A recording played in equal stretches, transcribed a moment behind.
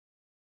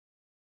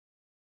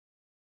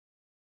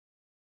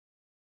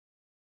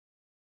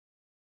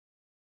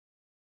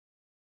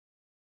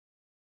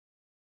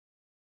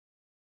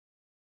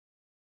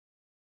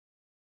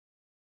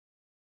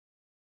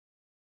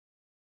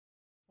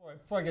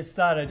Before I get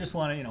started, I just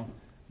want to,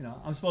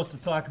 I'm supposed to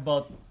talk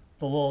about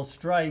the Lowell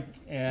strike,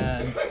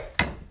 and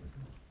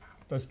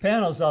those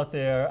panels out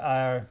there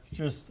are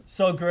just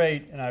so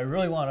great, and I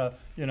really want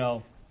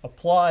to,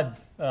 applaud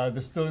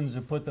the students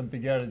who put them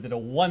together. Did a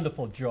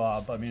wonderful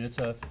job. I mean, it's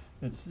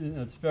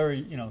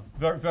very,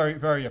 very,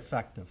 very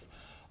effective.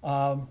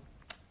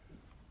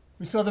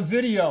 We saw the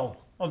video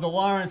of the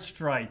Lawrence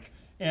strike.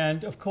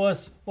 And of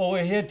course, what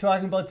we're here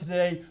talking about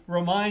today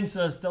reminds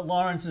us that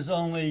Lawrence is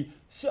only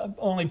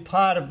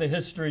part of the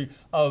history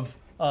of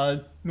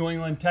New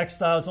England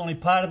textiles, only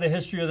part of the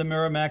history of the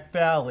Merrimack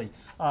Valley.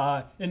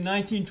 In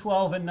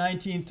 1912 and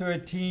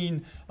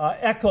 1913,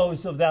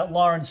 echoes of that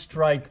Lawrence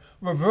strike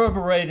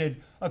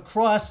reverberated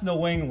across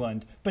New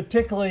England,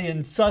 particularly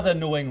in southern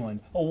New England.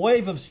 A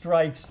wave of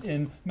strikes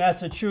in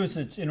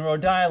Massachusetts, in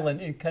Rhode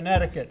Island, in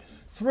Connecticut.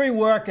 3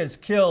 workers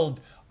killed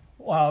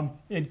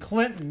in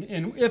Clinton,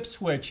 in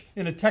Ipswich,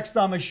 in a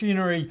textile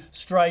machinery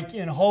strike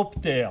in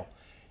Hopedale.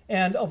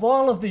 And of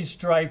all of these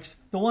strikes,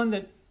 the one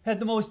that had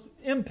the most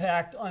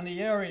impact on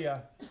the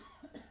area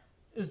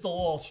is the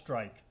Lowell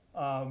strike.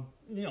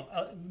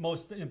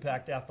 Most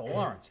impact after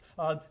Lawrence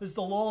is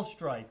the Lowell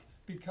strike,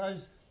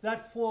 because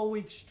that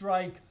 4-week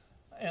strike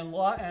and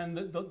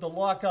the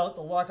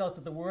lockout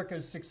that the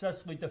workers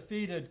successfully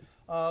defeated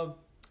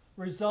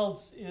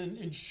results in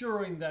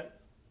ensuring that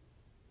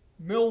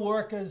mill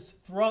workers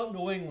throughout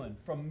New England,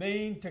 from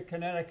Maine to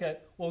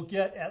Connecticut, will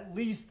get at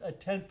least a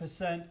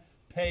 10%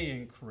 pay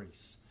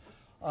increase.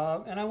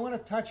 And I want to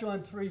touch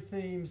on 3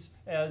 themes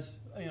as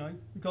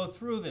go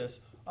through this.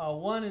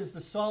 One is the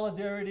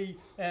solidarity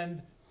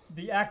and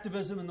the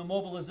activism and the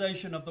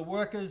mobilization of the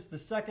workers. The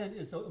second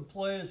is the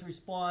employer's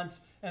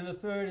response. And the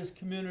third is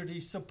community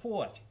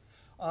support.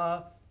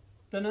 The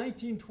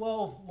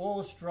 1912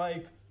 Lowell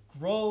strike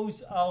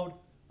grows out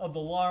of the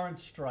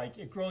Lawrence strike.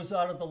 It grows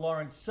out of the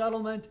Lawrence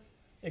settlement.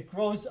 It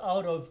grows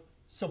out of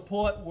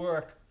support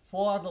work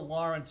for the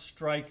Lawrence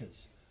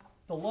strikers.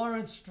 The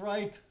Lawrence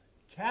strike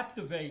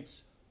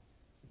captivates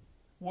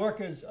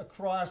workers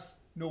across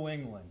New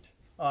England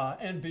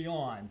and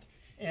beyond.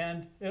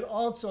 And it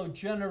also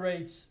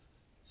generates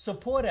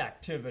support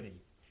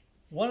activity.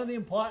 One of the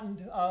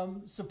important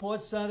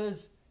support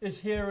centers is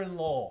here in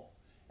Lowell.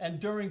 And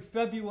during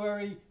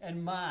February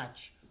and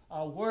March,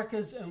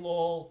 workers in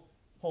Lowell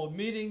hold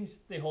meetings,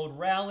 they hold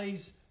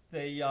rallies,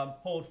 they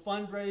hold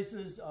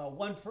fundraisers.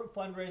 One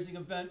fundraising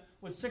event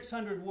with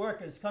 600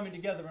 workers coming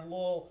together in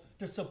Lowell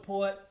to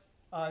support,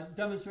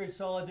 demonstrate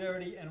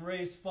solidarity, and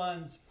raise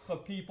funds for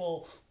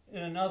people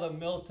in another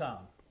mill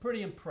town.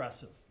 Pretty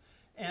impressive.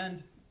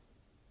 And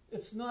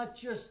it's not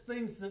just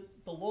things that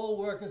the Lowell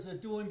workers are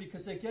doing,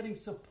 because they're getting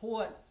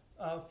support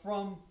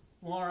from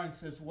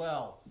Lawrence as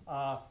well.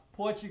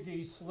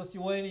 Portuguese,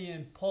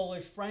 Lithuanian,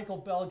 Polish,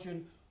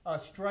 Franco-Belgian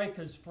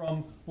strikers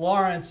from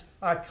Lawrence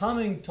are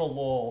coming to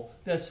Lowell.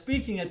 They're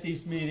speaking at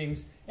these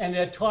meetings, and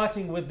they're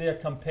talking with their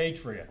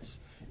compatriots.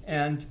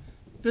 And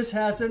this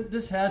has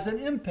an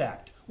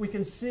impact. We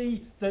can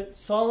see that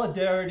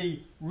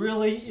solidarity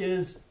really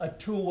is a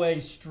two-way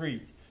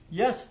street.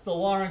 Yes, the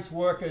Lawrence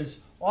workers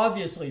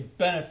obviously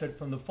benefit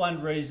from the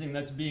fundraising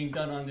that's being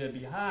done on their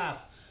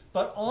behalf,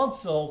 but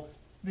also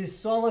the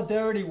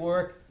solidarity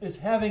work is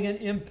having an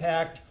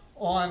impact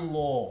on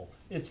Lowell.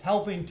 It's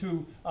helping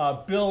to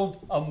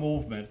build a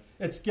movement.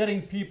 It's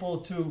getting people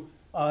to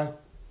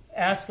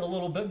ask a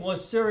little bit more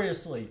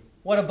seriously,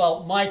 what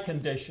about my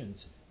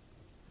conditions?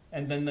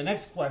 And then the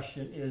next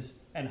question is,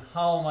 and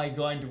how am I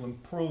going to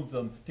improve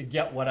them to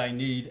get what I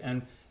need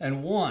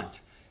and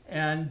want?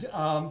 And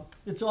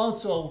it's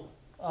also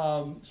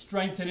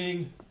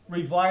strengthening,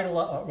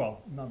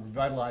 not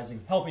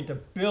revitalizing, helping to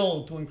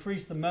build, to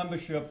increase the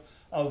membership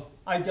of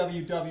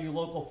IWW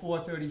Local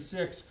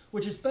 436,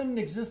 which has been in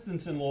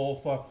existence in Lowell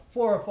for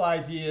 4 or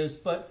 5 years,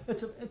 but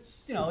it's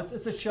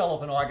a shell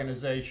of an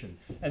organization,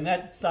 and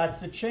that starts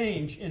to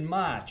change in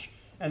March.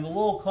 And the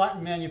Lowell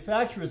Cotton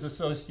Manufacturers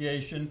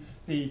Association,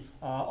 the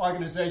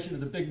organization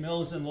of the big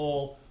mills in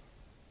Lowell,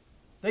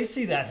 they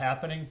see that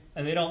happening,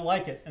 and they don't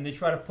like it, and they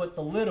try to put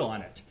the lid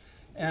on it.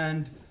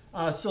 And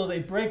so they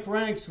break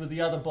ranks with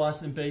the other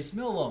Boston-based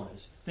mill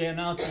owners. They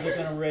announce that they're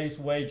going to raise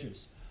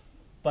wages.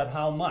 But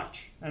how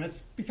much? And it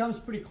becomes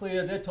pretty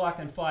clear they're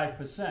talking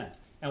 5%.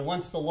 And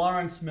once the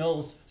Lawrence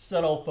mills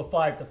settle for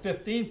 5 to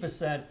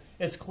 15%,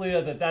 it's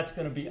clear that that's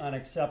going to be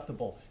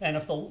unacceptable. And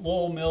if the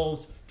Lowell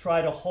mills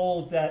try to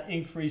hold that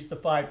increase to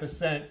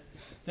 5%,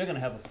 they're going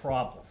to have a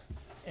problem.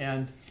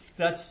 And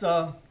that's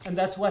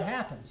what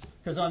happens.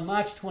 Because on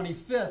March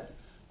 25th,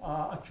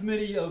 a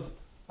committee of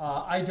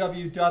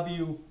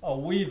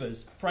IWW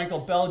weavers,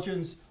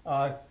 Franco-Belgians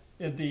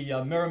in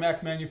the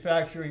Merrimack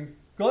Manufacturing,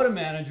 go to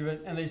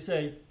management and they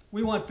say,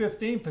 we want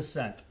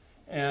 15%.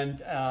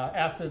 And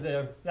after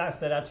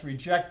that's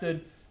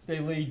rejected, they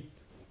lead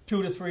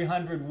 200 to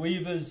 300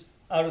 weavers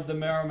out of the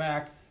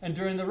Merrimack. And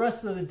during the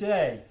rest of the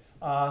day,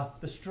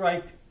 the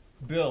strike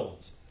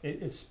builds.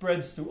 It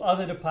spreads through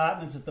other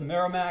departments at the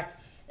Merrimack,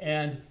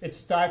 and it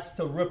starts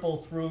to ripple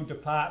through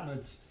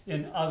departments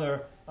in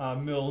other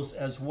mills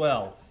as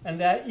well. And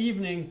that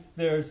evening,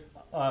 there's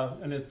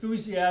an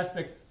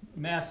enthusiastic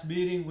mass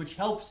meeting, which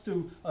helps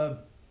to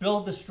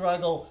build the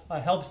struggle,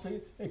 helps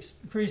to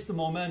increase the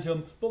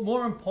momentum. But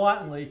more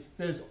importantly,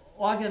 there's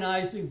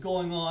organizing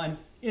going on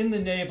in the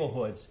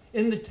neighborhoods,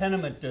 in the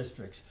tenement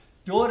districts,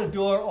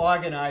 door-to-door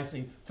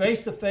organizing,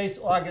 face-to-face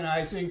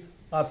organizing,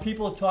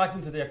 people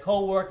talking to their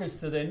co-workers,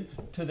 to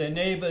their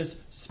neighbors,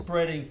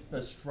 spreading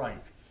the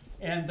strike.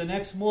 And the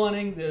next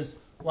morning, there's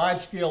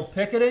large-scale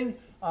picketing.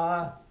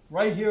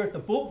 Right here at the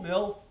boot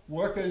mill,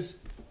 workers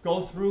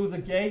go through the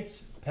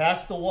gates,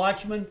 past the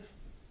watchman.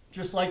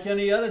 Just like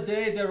any other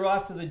day, they're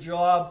off to the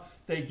job.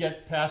 They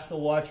get past the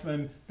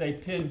watchman. They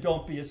pin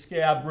 "Don't be a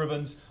scab"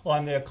 ribbons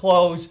on their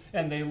clothes,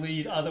 and they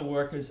lead other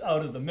workers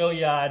out of the mill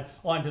yard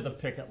onto the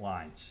picket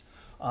lines.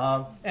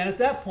 And at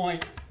that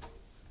point,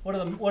 what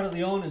do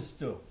the owners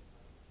do?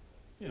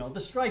 You know, the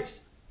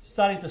strike's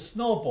starting to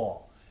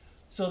snowball.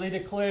 So they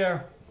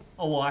declare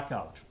a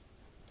lockout.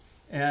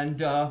 And,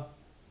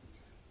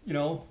 you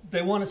know,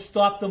 they want to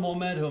stop the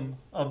momentum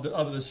of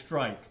the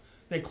strike.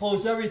 They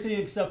close everything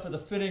except for the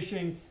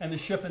finishing and the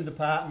shipping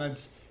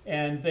departments,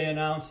 and they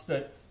announce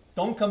that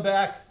don't come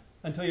back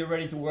until you're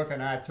ready to work on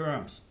our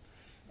terms.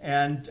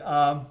 And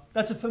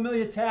that's a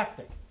familiar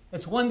tactic.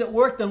 It's one that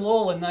worked in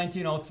Lowell in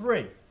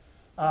 1903.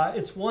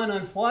 It's one,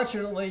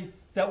 unfortunately,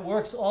 that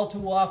works all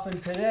too often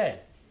today.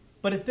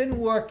 But it didn't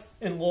work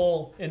in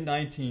Lowell in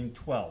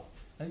 1912.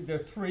 I think there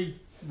are three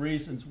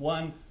reasons.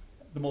 One,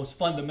 the most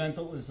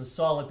fundamental, is the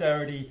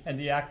solidarity and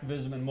the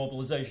activism and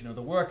mobilization of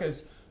the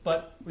workers.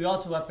 But we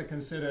also have to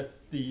consider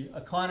the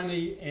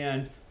economy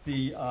and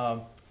the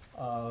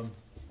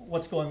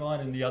what's going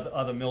on in the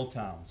other mill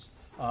towns.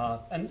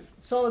 And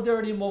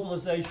solidarity and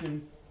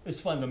mobilization is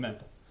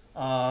fundamental.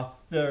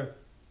 There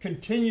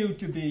continue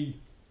to be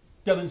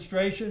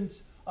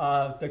demonstrations.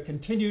 There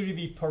continue to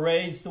be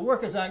parades. The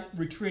workers aren't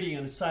retreating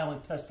in a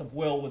silent test of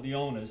will with the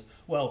owners.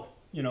 Well,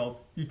 you know,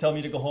 you tell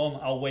me to go home,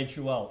 I'll wait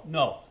you out.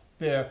 No,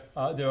 there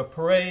are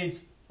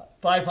parades,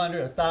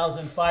 500,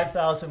 1,000,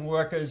 5,000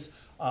 workers.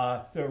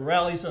 There are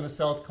rallies on the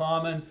South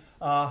Common.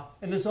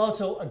 And there's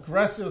also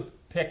aggressive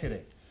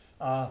picketing.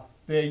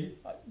 They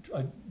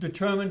are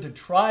determined to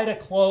try to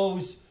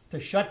close, to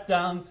shut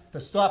down, to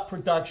stop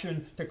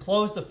production, to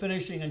close the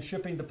finishing and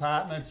shipping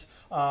departments.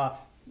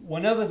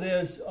 Whenever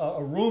there's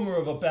a rumor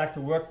of a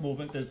back-to-work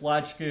movement, there's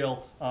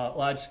large-scale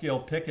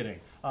picketing.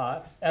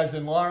 As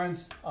in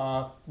Lawrence,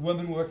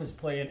 women workers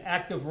play an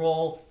active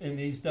role in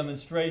these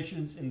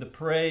demonstrations, in the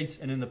parades,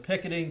 and in the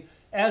picketing.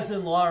 As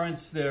in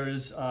Lawrence, there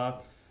is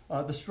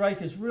the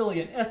strike is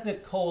really an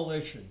ethnic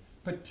coalition,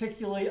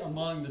 particularly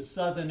among the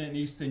Southern and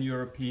Eastern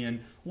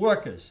European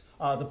workers.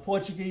 The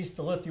Portuguese,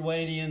 the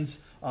Lithuanians,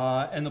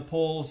 and the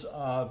Poles,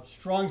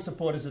 strong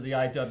supporters of the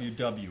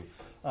IWW.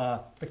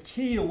 The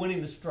key to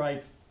winning the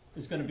strike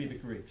is going to be the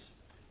Greeks.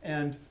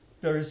 And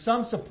there is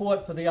some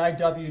support for the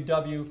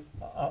IWW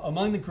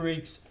among the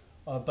Greeks,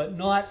 but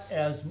not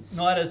as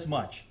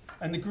much.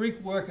 And the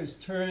Greek workers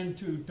turn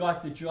to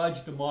Dr.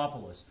 George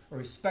Dimopoulos, a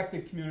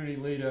respected community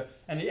leader,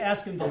 and they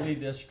ask him to lead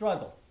their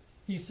struggle.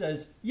 He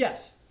says,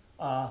 yes,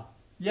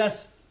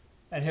 yes,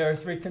 and here are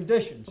three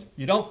conditions.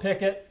 You don't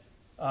picket,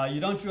 you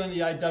don't join the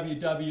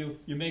IWW,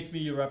 you make me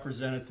your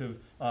representative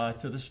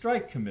to the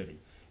strike committee.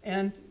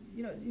 And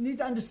you know, you need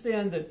to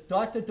understand that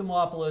Dr.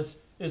 Dimopoulos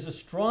is a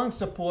strong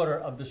supporter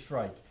of the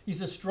strike.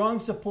 He's a strong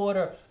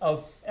supporter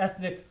of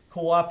ethnic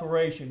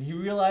cooperation. He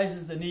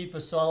realizes the need for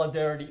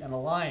solidarity and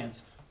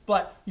alliance,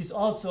 but he's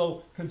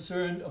also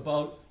concerned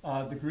about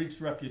the Greeks'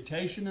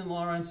 reputation in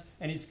Lawrence,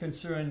 and he's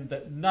concerned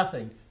that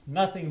nothing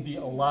be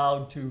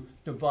allowed to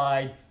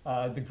divide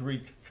the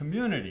Greek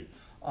community.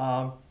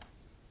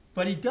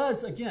 But he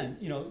does, again,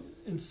 you know,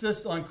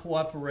 insist on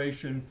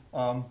cooperation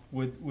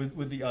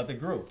with the other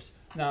groups.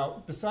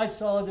 Now, besides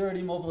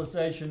solidarity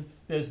mobilization,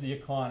 there's the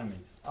economy.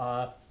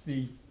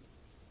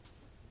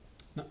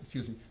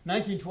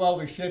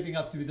 1912 is shaping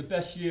up to be the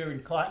best year in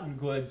cotton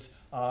goods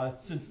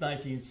since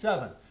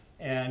 1907,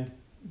 and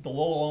the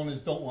Lowell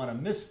owners don't want to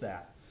miss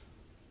that.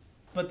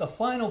 But the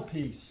final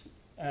piece,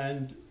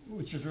 and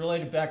which is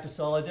related back to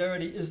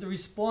solidarity, is the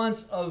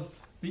response of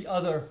the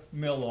other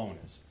mill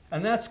owners,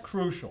 and that's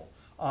crucial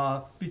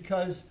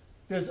because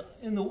there's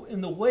in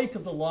the wake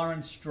of the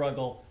Lawrence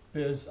struggle,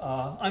 there's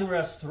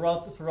unrest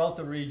throughout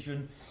the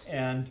region,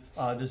 and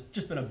there's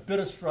just been a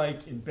bitter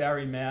strike in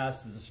Barre,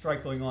 Mass. There's a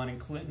strike going on in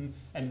Clinton,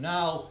 and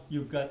now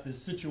you've got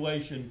this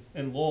situation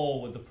in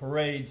Lowell with the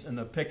parades and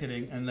the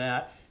picketing and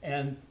that.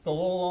 And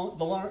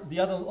the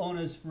other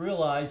owners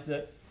realize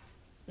that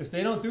if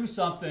they don't do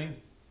something,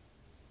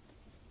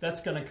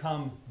 that's going to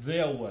come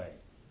their way,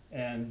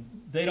 and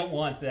they don't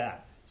want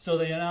that. So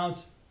they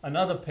announce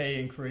another pay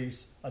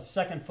increase, a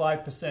second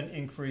 5%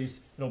 increase.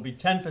 It'll be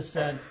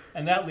 10%,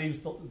 and that leaves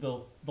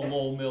the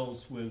Lowell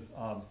mills with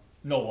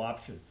no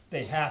option.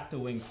 They have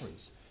to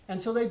increase. And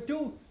so they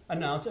do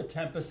announce a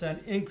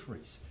 10%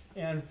 increase.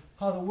 And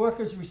how the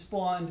workers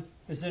respond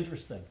is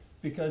interesting,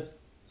 because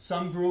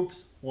some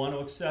groups want to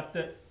accept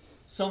it,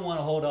 some want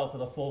to hold out for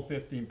the full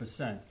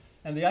 15%.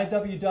 And the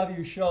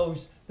IWW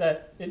shows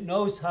that it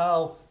knows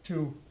how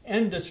to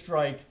end a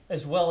strike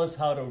as well as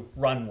how to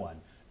run one.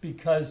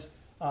 because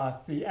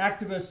the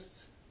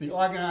activists, the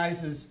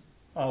organizers,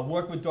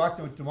 work with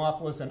Dr.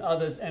 Demopoulos and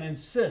others and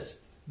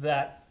insist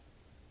that,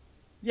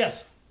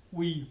 yes,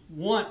 we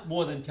want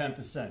more than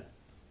 10%.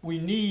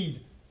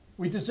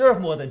 We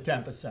deserve more than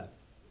 10%.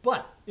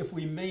 But if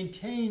we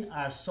maintain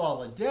our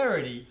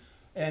solidarity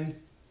and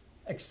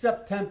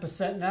accept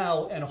 10%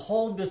 now and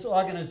hold this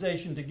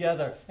organization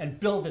together and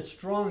build it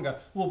stronger,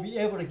 we'll be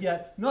able to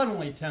get not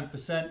only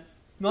 10%,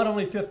 not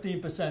only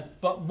 15%,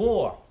 but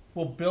more.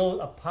 We'll build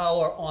a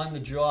power on the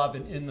job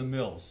and in the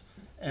mills.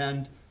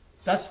 And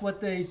that's what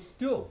they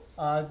do.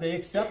 They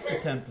accept the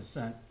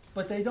 10%,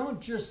 but they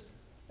don't just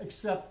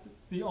accept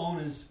the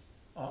owner's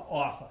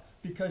offer,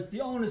 because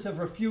the owners have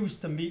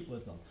refused to meet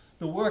with them.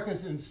 The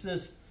workers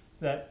insist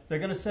that they're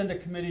going to send a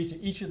committee to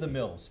each of the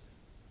mills.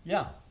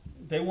 Yeah,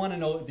 they want to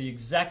know the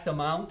exact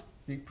amount,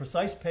 the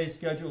precise pay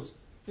schedules.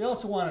 They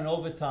also want an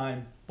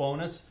overtime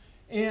bonus.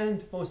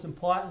 And most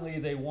importantly,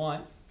 they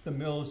want the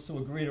mills to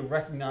agree to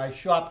recognize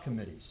shop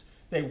committees.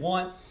 They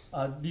want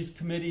these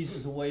committees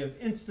as a way of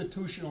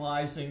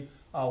institutionalizing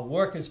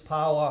workers'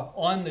 power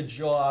on the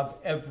job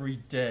every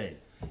day.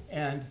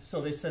 And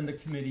so they send the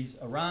committees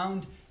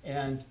around,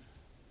 and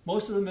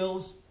most of the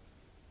mills,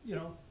 you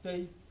know,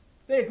 they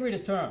agree to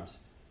terms,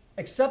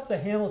 except the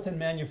Hamilton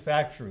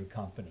Manufacturing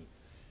Company.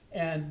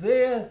 And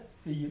there,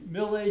 the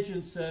mill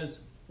agent says,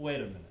 wait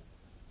a minute,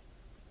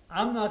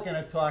 I'm not going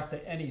to talk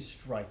to any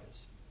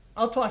strikers.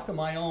 I'll talk to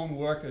my own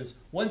workers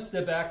once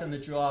they're back on the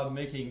job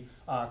making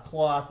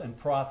cloth and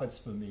profits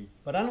for me,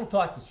 but I don't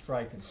talk to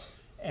strikers.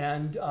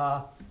 And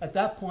at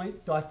that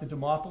point, Dr.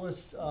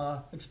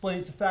 Demopoulos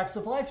explains the facts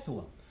of life to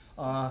him.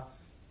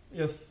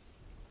 If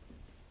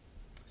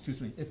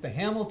the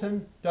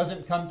Hamilton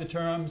doesn't come to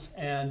terms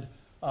and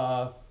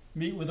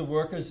meet with the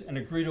workers and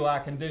agree to our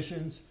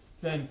conditions,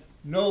 then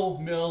no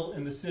mill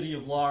in the city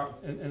of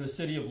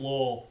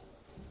Lowell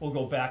will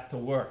go back to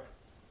work.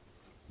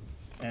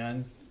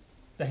 And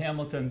the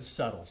Hamilton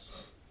settles.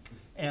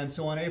 And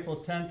so on April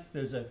 10th,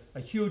 there's a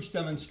huge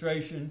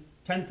demonstration,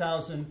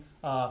 10,000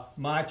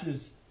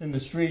 marches in the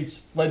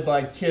streets, led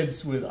by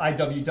kids with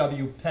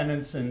IWW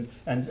pennants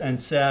and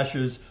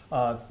sashes,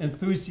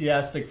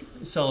 enthusiastic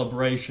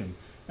celebration.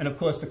 And of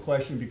course, the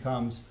question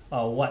becomes,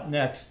 what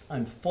next?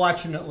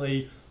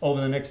 Unfortunately, over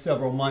the next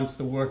several months,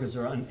 the workers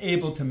are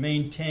unable to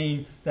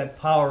maintain that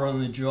power on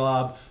the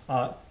job,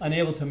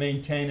 unable to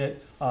maintain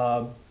it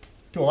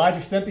to a large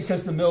extent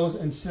because the mills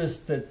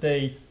insist that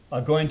they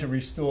are going to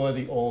restore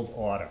the old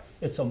order.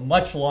 It's a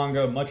much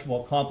longer, much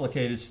more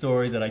complicated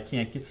story that I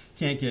can't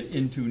get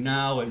into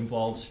now. It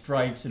involves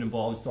strikes. It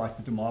involves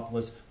Dr.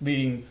 Demopoulos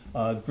leading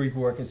Greek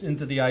workers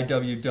into the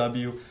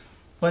IWW.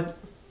 But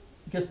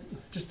I guess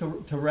just to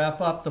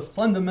wrap up, the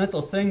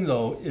fundamental thing,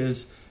 though,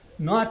 is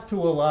not to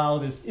allow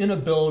this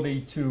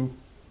inability to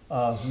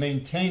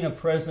maintain a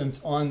presence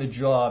on the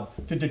job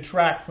to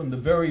detract from the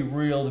very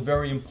real, the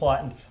very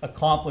important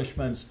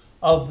accomplishments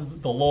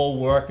of the Lowell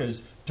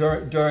workers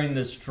during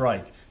this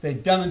strike. They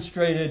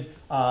demonstrated,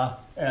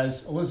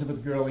 as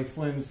Elizabeth Gurley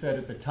Flynn said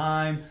at the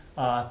time,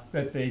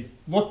 that they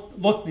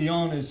looked the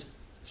owners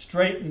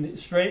straight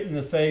in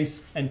the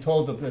face and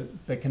told them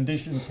that the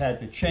conditions had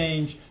to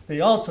change.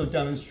 They also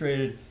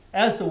demonstrated,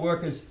 as the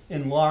workers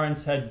in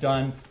Lawrence had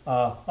done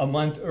a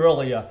month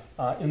earlier,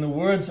 in the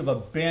words of a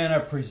banner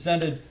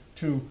presented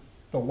to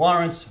the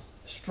Lawrence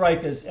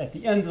strikers at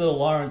the end of the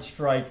Lawrence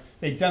strike,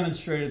 they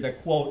demonstrated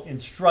that, quote, in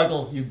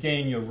struggle you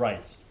gain your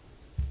rights.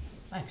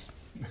 Thanks.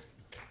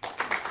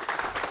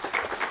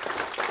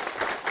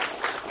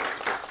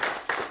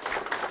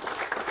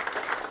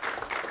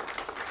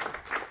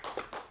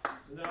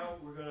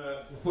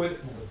 Put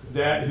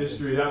that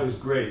history, that was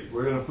great.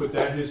 We're going to put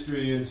that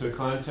history into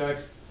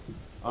context.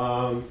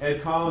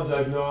 Ed Collins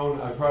I've known,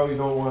 I probably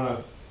don't want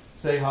to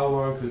say how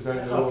long because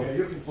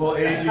we'll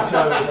age each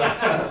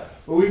other.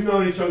 But we've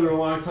known each other a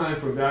long time,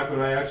 from back when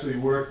I actually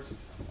worked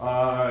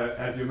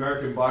at the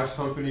American Box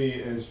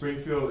Company in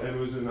Springfield. Ed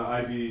was in the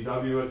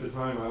IBEW at the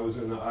time, I was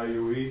in the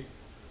IUE.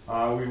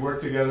 We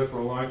worked together for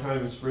a long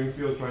time in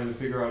Springfield trying to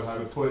figure out how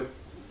to put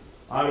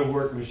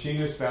out-of-work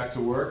machinists back to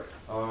work.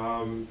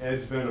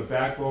 Ed's been a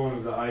backbone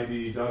of the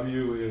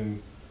IBEW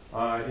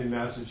in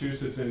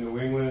Massachusetts and New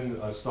England,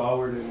 a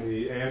stalwart in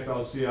the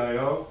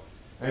AFL-CIO.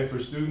 And for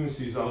students,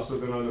 he's also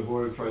been on the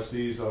Board of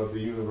Trustees of the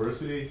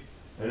university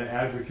and an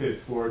advocate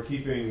for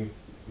keeping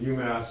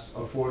UMass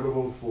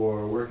affordable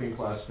for working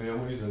class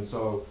families. And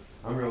so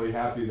I'm really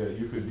happy that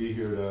you could be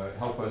here to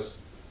help us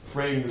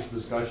frame this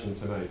discussion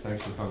tonight.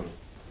 Thanks for coming.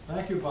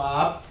 Thank you,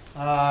 Bob.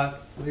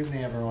 Good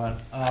evening, everyone.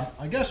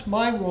 I guess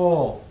my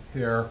role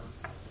here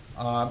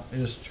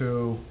is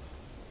to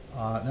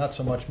not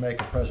so much make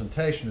a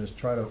presentation as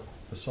try to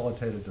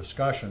facilitate a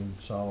discussion,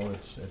 so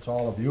it's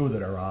all of you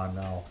that are on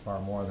now, far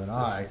more than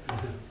I,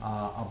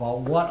 about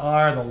what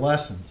are the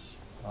lessons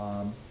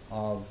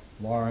of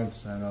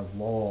Lawrence and of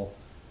Lowell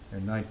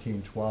in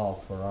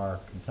 1912 for our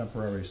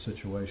contemporary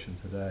situation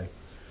today.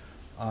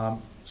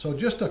 So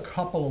just a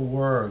couple of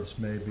words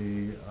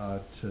maybe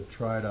to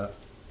try to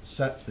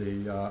set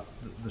the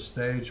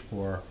stage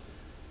for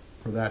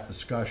that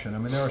discussion. I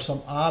mean, there are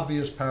some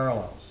obvious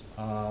parallels.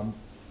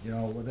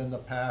 Within the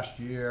past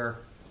year,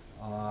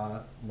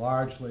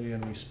 largely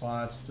in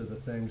response to the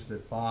things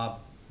that Bob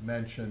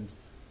mentioned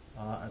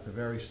at the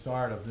very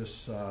start of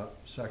this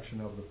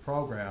section of the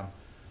program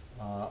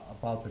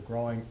about the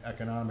growing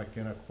economic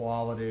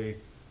inequality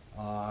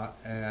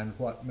and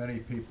what many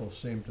people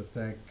seem to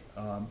think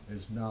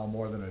is now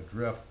more than a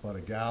drift but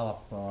a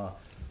gallop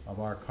of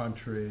our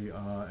country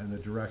in the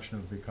direction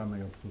of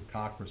becoming a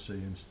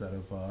plutocracy instead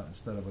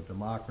of a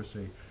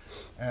democracy.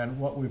 And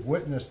what we've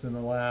witnessed in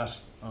the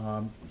last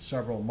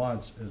several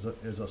months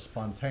is a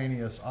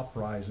spontaneous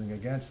uprising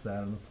against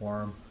that in the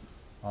form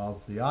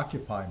of the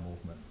Occupy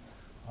movement,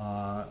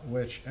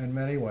 which in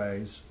many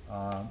ways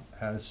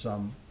has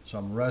some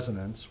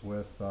resonance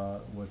with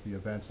the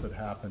events that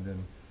happened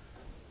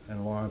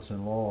in Lawrence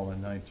and Lowell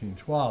in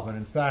 1912. And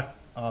in fact,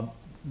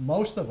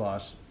 most of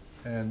us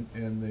in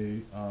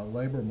the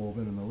labor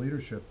movement and the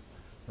leadership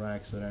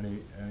ranks at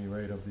any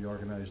rate of the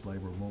organized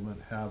labor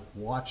movement have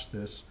watched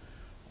this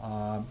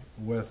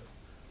with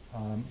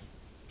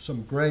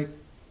some great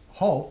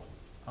hope.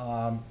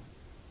 And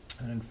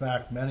in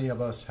fact, many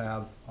of us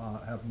have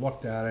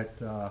looked at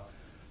it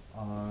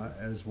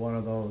as one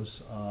of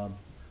those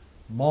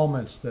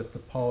moments that the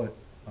poet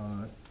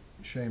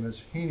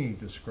Seamus Heaney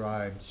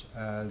describes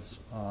as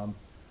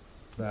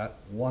that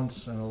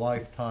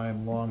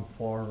once-in-a-lifetime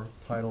longed-for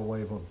tidal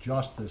wave of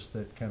justice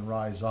that can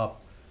rise up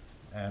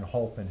and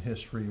hope and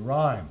history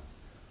rhyme.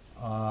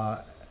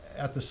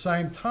 At the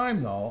same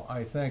time, though,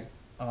 I think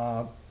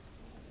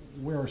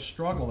we're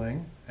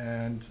struggling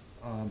and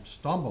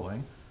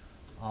stumbling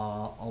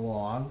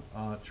along,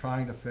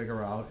 trying to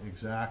figure out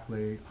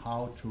exactly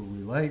how to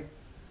relate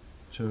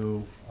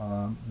to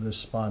this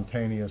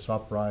spontaneous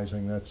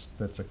uprising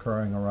that's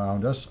occurring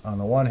around us. On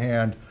the one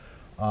hand,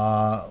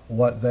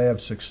 what they have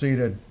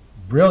succeeded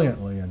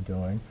brilliantly in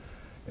doing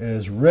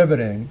is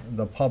riveting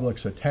the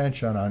public's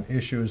attention on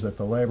issues that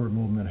the labor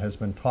movement has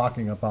been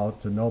talking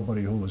about to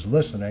nobody who was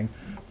listening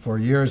for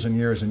years and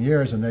years and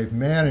years, and they've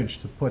managed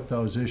to put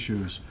those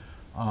issues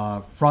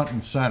front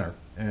and center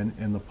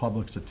in the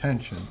public's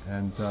attention.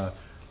 And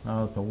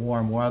now that the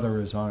warm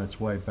weather is on its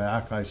way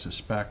back, I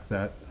suspect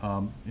that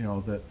there'll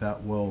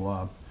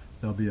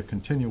be a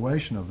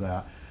continuation of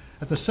that.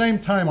 At the same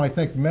time, I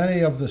think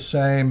many of the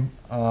same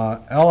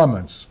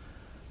elements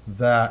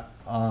that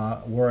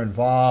were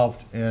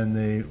involved in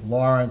the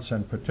Lawrence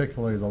and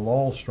particularly the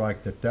Lowell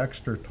strike that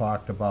Dexter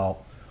talked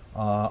about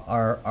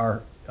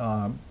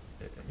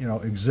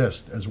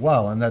exist as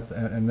well,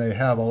 and they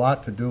have a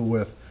lot to do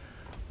with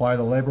why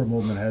the labor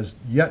movement has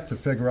yet to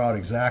figure out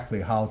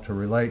exactly how to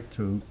relate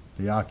to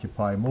the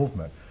Occupy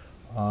movement.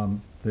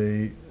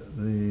 His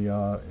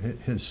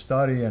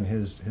study and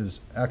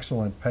his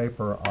excellent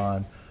paper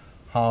on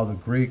how the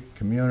Greek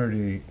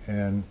community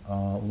in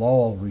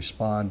Lowell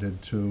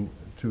responded to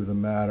the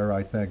matter,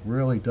 I think,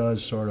 really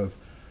does sort of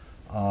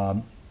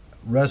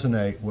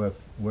resonate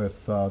with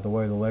the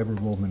way the labor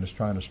movement is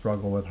trying to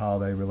struggle with how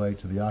they relate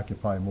to the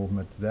Occupy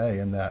movement today.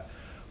 And that,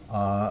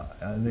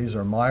 and these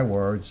are my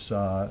words,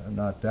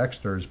 not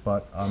Dexter's,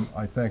 but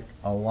I think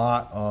a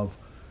lot of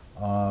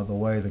the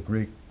way the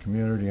Greek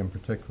community, and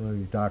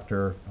particularly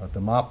Dr.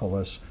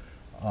 Dimopoulos,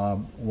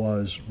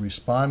 was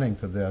responding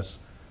to this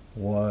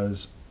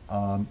was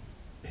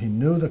he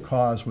knew the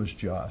cause was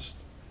just.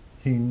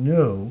 He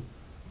knew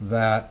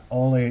that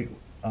only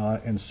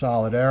in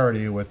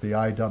solidarity with the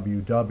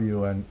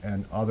IWW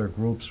and other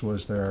groups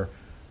was there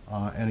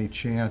any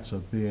chance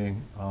of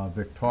being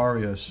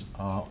victorious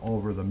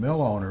over the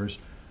mill owners.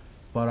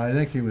 But I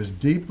think he was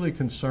deeply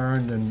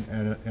concerned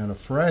and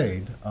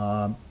afraid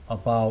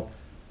about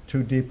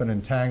too deep an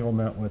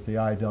entanglement with the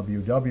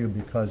IWW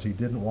because he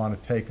didn't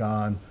want to take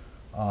on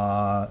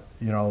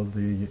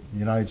the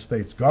United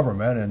States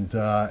government,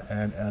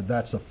 and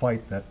that's a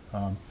fight that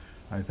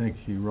I think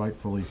he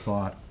rightfully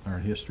thought, or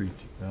history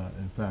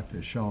in fact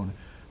has shown,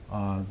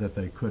 that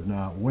they could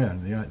not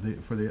win.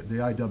 For the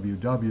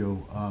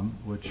IWW,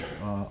 which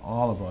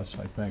all of us,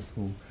 I think,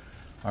 who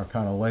are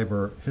kind of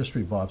labor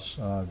history buffs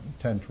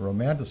tend to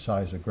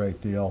romanticize a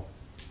great deal,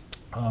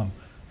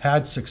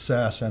 had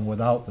success, and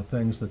without the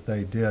things that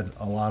they did,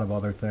 a lot of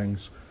other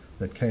things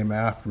that came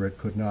after it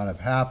could not have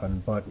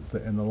happened. But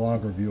in the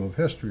longer view of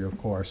history, of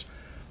course,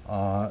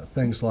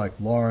 things like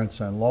Lawrence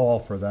and Lowell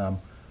for them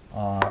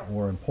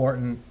were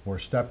important, were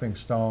stepping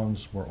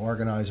stones, were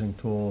organizing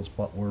tools,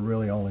 but were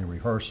really only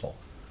rehearsal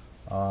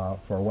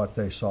for what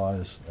they saw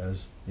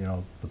as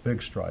the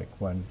big strike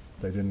when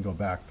they didn't go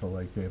back till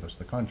they gave us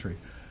the country.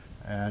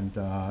 And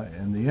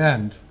in the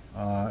end,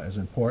 as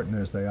important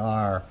as they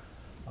are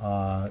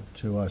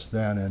to us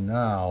then and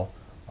now,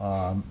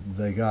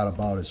 they got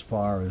about as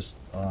far as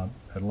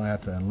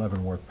Atlanta and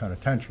Leavenworth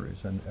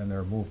penitentiaries, and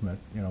their movement,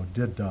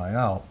 did die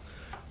out.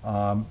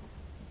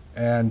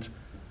 And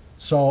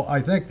so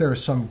I think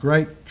there's some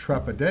great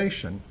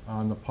trepidation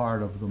on the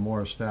part of the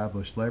more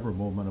established labor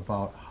movement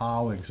about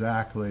how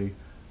exactly,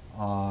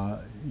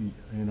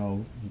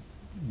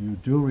 you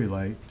do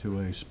relate to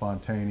a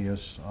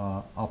spontaneous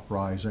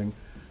uprising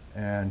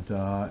and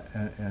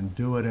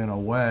do it in a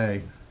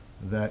way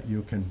that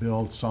you can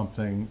build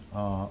something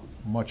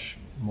much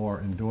more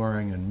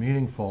enduring and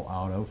meaningful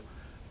out of.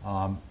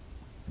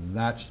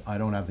 I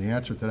don't have the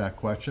answer to that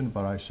question,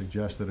 but I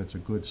suggest that it's a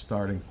good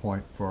starting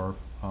point for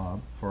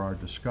our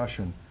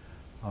discussion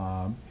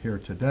here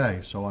today.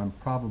 So I'm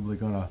probably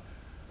going to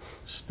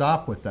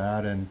stop with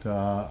that, and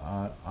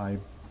I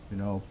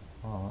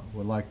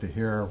would like to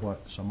hear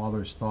what some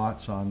others'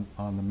 thoughts on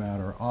the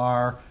matter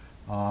are,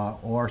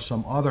 or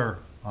some other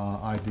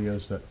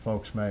ideas that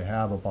folks may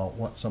have about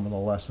what some of the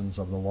lessons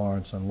of the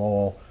Lawrence and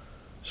Lowell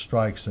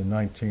strikes in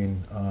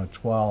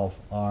 1912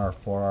 are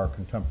for our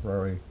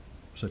contemporary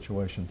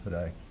situation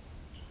today.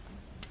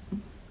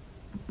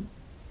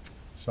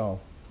 So,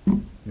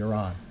 you're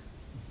on.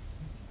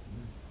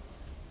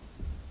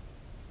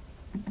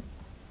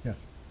 Yes.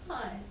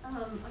 Hi,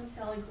 I'm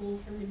Sally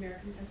Gould from the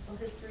American Textile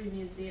History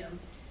Museum.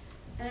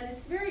 And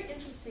it's very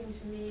interesting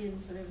to me in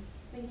sort of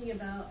thinking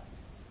about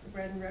the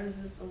Bread and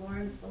Roses, the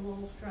Lawrence, the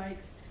Lowell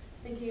strikes,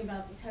 thinking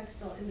about the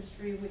textile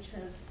industry, which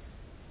has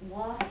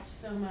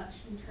lost so much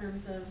in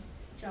terms of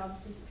jobs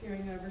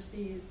disappearing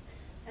overseas,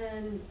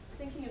 and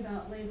thinking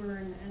about labor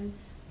and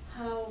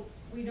how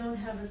we don't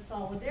have a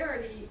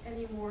solidarity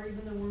anymore, even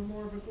though we're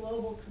more of a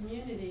global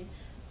community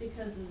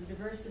because of the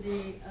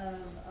diversity of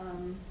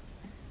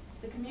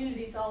the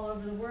communities all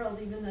over the world,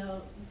 even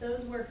though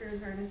those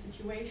workers are in a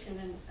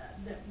situation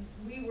that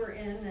we were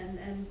in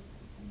and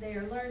they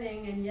are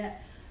learning, and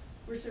yet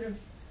we're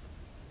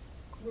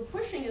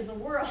pushing as a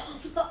world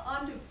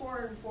onto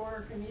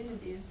poorer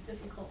communities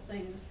difficult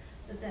things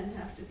that then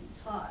have to be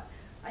taught.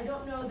 I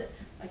don't know that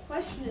my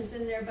question is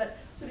in there, but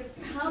sort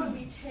of how do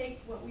we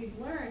take what we've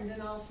learned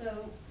and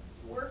also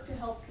work to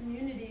help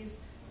communities,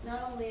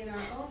 not only in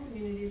our own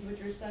communities which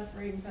are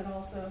suffering, but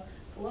also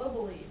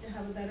globally, to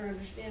have a better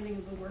understanding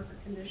of the worker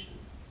condition?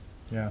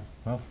 Yeah,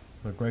 well,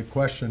 a great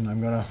question.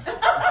 I'm gonna.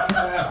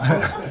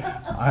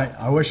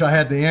 I wish I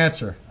had the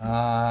answer.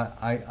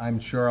 I'm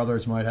sure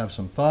others might have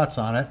some thoughts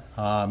on it,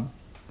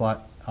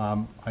 but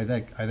I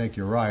think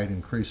you're right.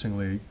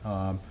 Increasingly,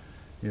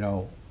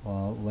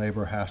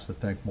 labor has to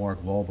think more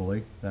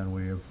globally than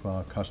we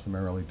have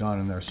customarily done,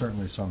 and there are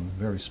certainly some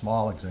very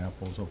small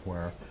examples of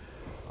where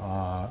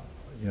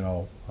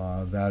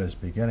that is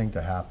beginning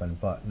to happen,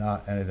 but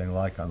not anything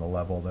like on the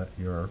level that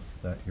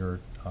you're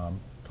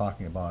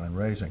talking about and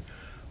raising.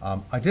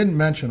 I didn't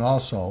mention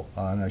also,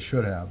 and I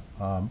should have,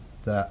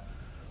 that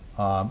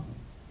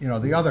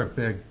the other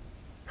big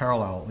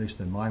parallel, at least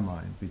in my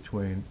mind,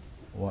 between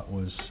what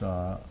was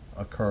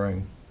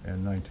occurring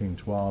in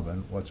 1912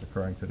 and what's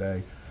occurring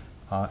today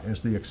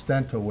is the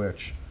extent to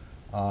which,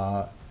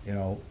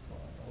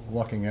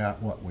 looking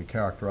at what we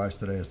characterize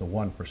today as the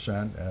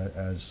 1%,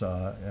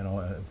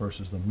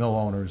 versus the mill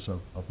owners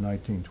of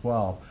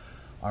 1912,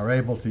 are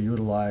able to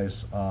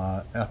utilize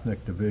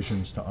ethnic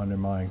divisions to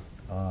undermine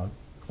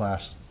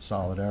class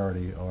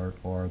solidarity,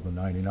 or the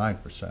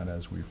 99%,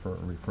 as we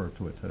refer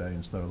to it today,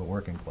 instead of the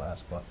working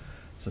class. But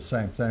it's the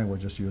same thing. We're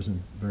just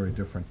using very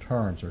different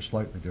terms, or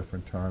slightly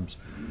different terms.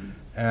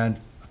 And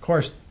of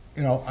course,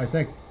 I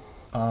think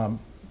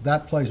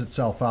that plays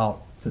itself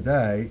out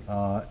today,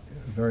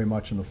 very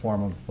much in the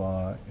form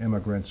of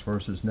immigrants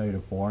versus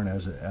native-born,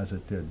 as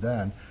it did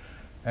then.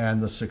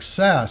 And the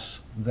success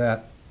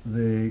that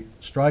the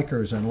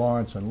strikers in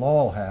Lawrence and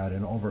Lowell had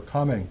in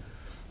overcoming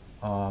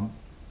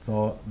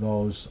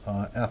those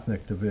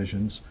ethnic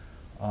divisions,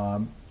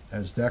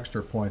 as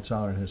Dexter points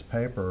out in his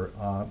paper,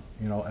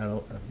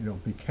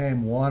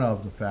 became one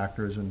of the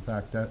factors. In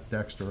fact,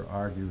 Dexter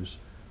argues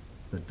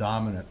the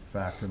dominant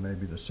factor,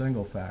 maybe the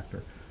single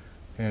factor,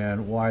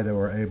 and why they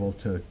were able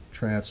to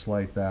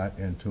translate that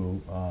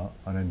into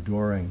an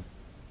enduring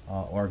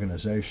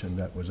organization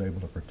that was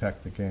able to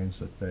protect the gains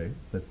that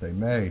they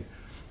made.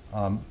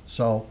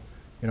 So,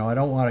 I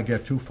don't want to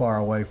get too far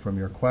away from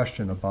your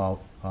question about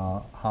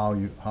how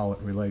it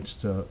relates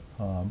to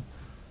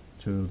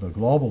the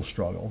global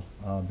struggle,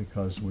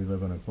 because we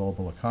live in a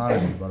global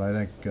economy. But I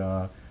think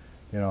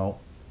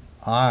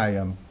I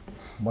am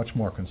much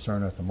more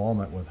concerned at the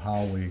moment with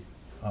how we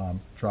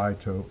try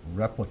to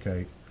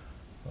replicate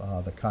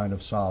the kind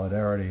of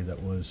solidarity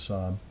that was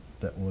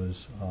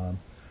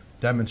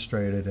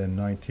demonstrated in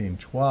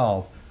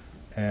 1912,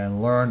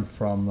 and learn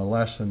from the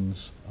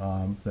lessons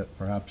that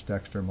perhaps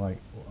Dexter might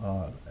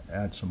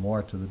add some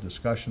more to the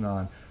discussion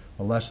on,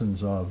 the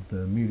lessons of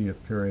the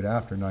immediate period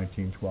after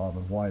 1912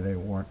 and why they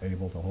weren't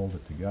able to hold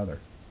it together.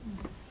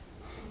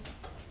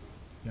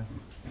 Yeah.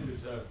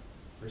 There's a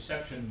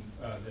perception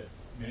that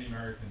many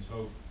Americans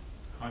vote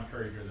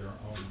contrary to their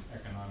own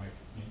economic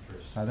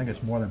interests. I think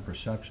it's more than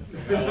perception.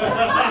 It's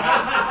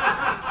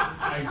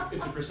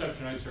a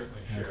perception I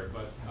certainly share,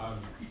 but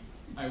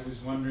I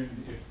was wondering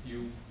if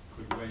you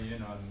could weigh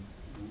in on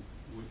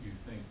what you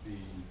think the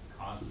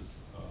causes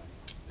of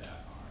that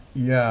are.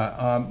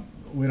 Yeah,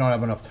 we don't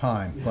have enough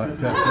time, but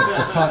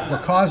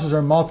the causes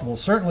are multiple.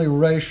 Certainly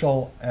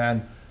racial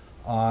and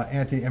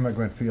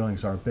anti-immigrant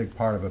feelings are a big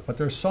part of it, but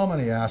there's so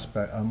many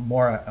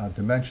more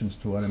dimensions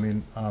to it. I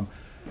mean,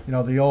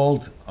 the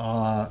old,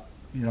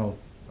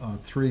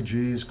 three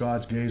Gs,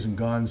 God's, gays, and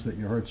guns, that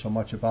you heard so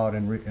much about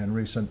in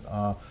recent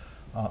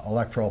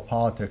electoral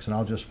politics, and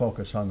I'll just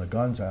focus on the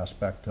guns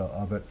aspect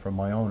of it from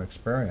my own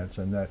experience,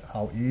 and that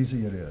how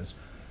easy it is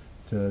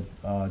to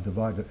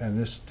divide it. And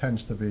this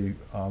tends to be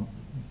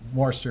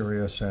more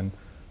serious in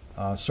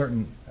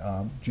certain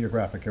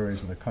geographic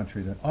areas of the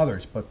country than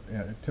others, but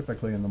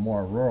typically in the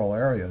more rural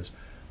areas,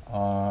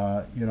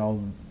 you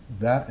know,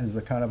 that is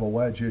the kind of a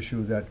wedge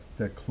issue that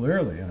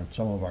clearly in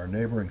some of our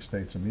neighboring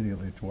states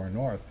immediately to our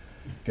north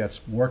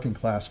gets working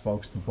class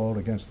folks to vote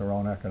against their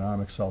own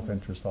economic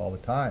self-interest all the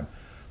time.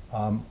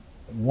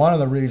 One of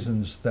the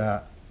reasons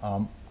that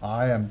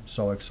I am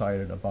so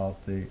excited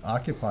about the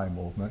Occupy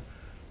movement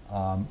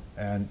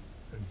and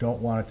don't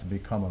want it to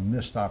become a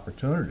missed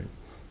opportunity,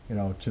 you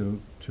know,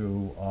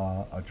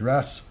 to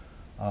address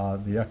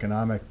the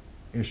economic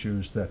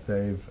issues that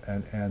they've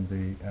and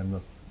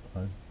the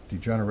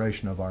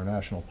degeneration of our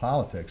national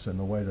politics in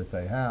the way that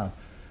they have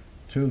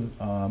to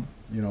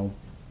you know,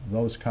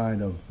 those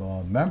kind of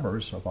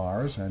members of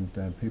ours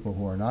and people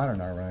who are not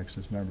in our ranks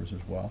as members as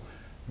well.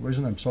 The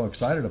reason I'm so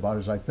excited about it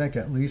is I think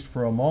at least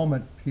for a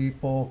moment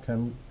people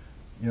can,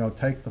 you know,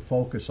 take the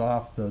focus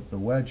off the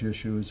wedge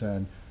issues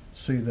and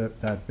see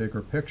that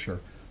bigger picture.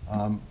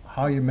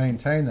 How you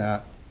maintain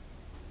that,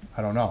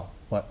 I don't know,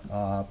 but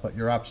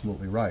you're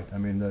absolutely right. I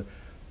mean, the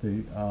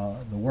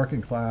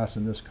working class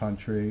in this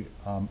country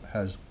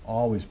has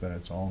always been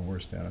its own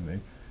worst enemy,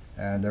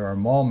 and there are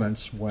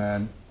moments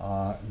when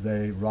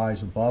they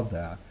rise above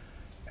that,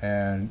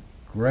 and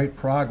great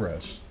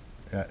progress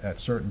at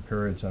certain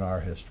periods in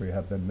our history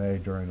have been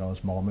made during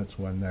those moments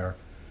when they're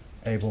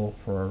able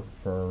for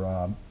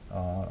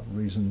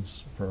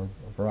reasons, for a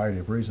variety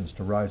of reasons,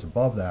 to rise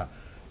above that.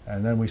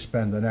 And then we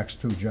spend the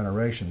next 2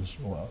 generations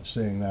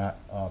seeing that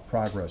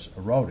progress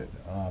eroded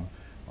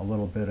a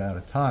little bit at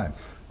a time.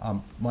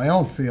 My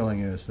own feeling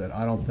is that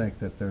I don't think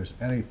that there's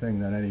anything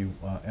that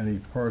any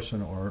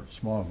person or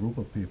small group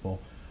of people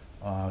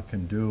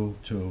can do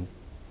to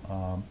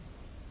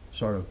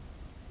sort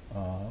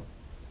of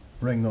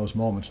bring those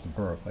moments to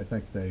birth. I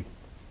think they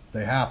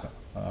happen.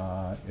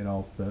 You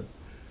know,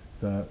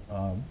 the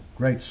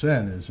great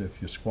sin is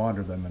if you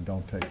squander them and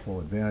don't take full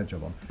advantage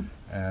of them.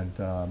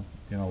 And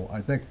you know,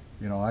 I think,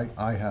 you know,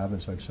 I have,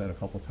 as I've said a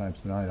couple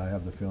times tonight, I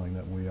have the feeling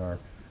that we are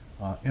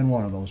in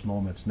one of those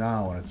moments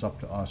now, and it's up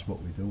to us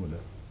what we do with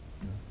it.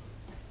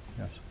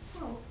 Yeah. Yes.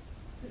 Well,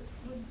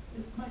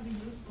 it might be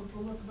useful to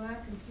look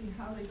back and see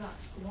how they got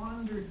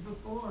squandered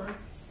before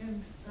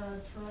and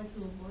try to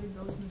avoid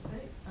those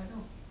mistakes. I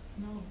don't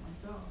know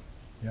myself.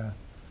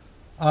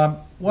 Yeah.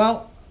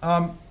 Well,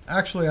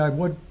 actually, I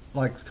would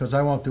like, because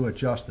I won't do it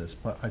justice,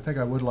 but I think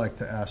I would like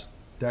to ask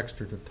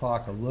Dexter to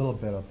talk a little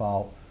bit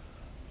about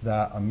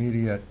that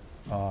immediate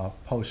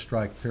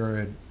post-strike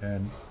period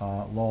in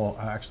Lowell.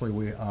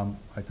 Actually,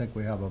 I think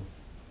we have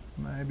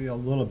maybe a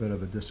little bit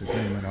of a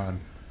disagreement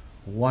on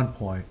one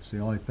point. It's the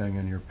only thing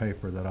in your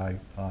paper that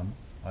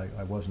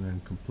I wasn't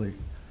in complete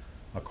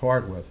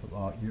accord with.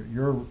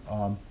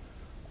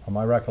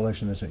 My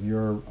recollection is that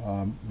your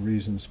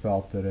reasons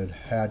felt that it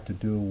had to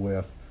do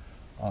with,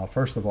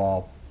 first of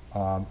all,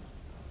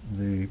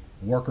 the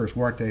workers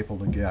weren't able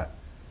to get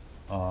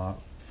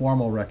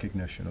formal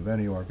recognition of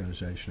any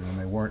organization, and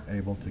they weren't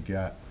able to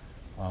get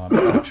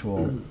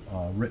actual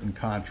written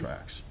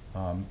contracts.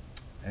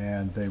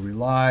 And they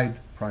relied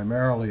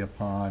primarily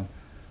upon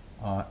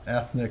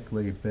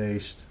ethnically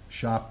based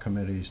shop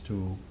committees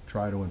to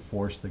try to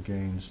enforce the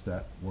gains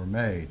that were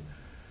made.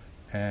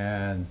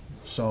 And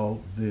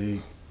so the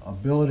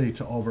ability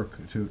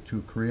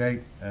to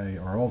create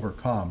or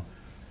overcome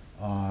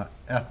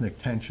ethnic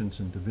tensions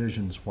and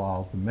divisions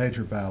while the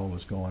major battle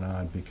was going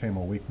on became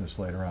a weakness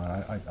later on.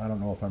 I don't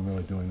know if I'm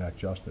really doing that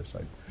justice.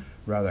 I'd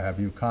rather have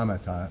you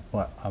comment on it.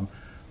 But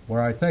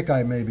where I think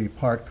I may be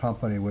part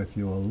company with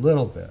you a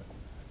little bit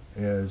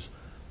is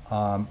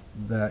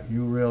that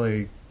you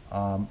really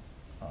are,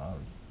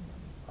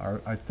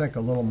 I think,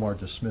 a little more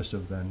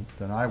dismissive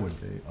than I would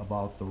be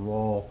about the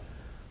role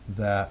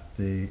that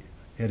the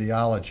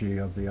ideology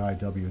of the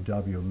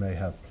IWW may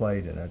have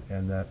played in it,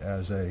 and that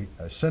as a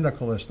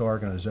syndicalist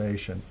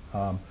organization,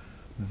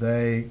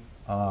 they,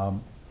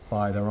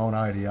 by their own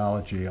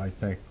ideology, I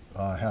think,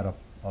 had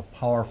a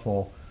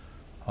powerful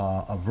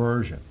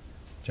aversion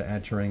to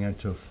entering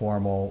into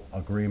formal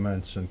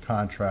agreements and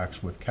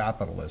contracts with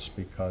capitalists,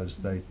 because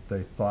they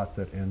thought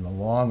that in the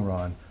long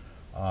run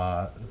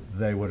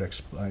they would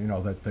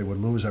that they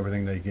would lose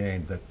everything they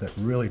gained, that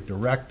really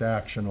direct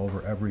action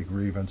over every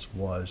grievance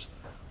was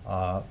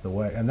the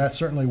way, and that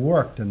certainly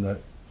worked in the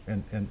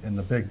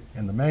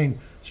main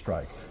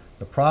strike.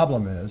 The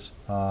problem is,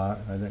 I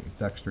think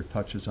Dexter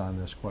touches on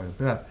this quite a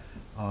bit.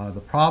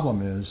 The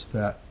problem is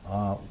that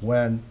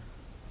when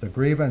the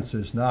grievance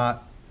is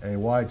not a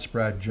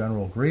widespread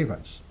general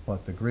grievance,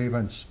 but the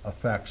grievance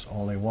affects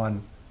only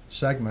one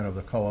segment of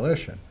the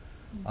coalition,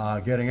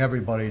 getting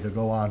everybody to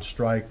go on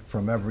strike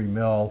from every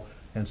mill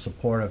in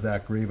support of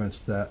that grievance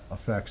that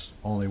affects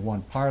only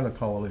one part of the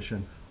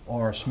coalition,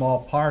 or a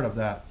small part of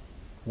that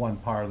one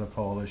part of the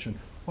coalition,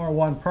 or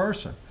one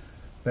person,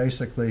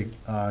 basically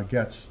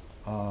gets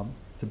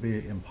to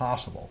be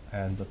impossible,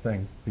 and the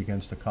thing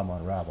begins to come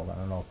unraveled. I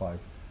don't know if I've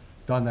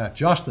done that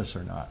justice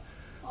or not.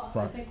 Well, I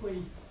But think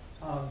we,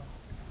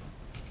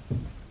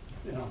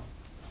 you know,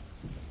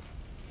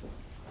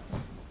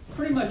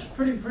 pretty much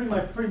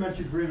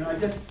agreement. I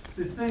guess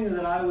the thing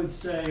that I would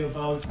say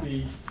about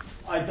the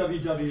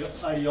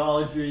IWW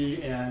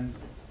ideology and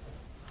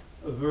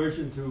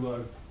aversion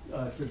to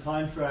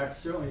contracts,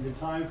 certainly the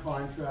time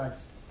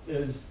contracts,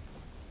 is,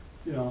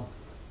 you know,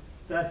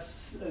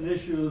 that's an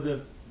issue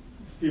that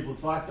people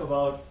talked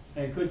about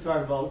and could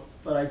talk about,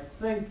 but I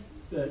think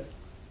that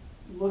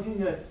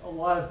looking at a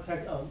lot of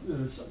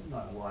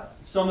not a lot,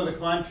 some of the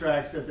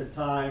contracts at the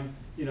time,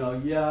 you know,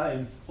 yeah,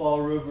 in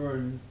Fall River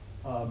and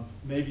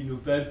maybe New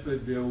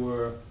Bedford, there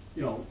were,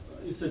 you know,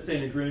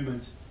 certain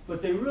agreements,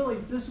 but they really,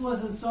 this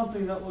wasn't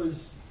something that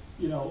was,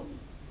 you know,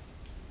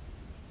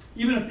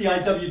 even if the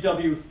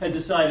IWW had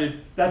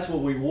decided that's what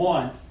we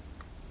want,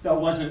 that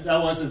wasn't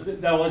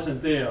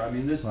there. I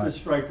mean, this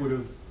strike would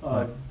have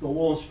the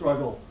whole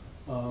struggle.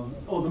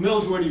 The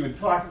mills weren't even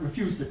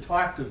refused to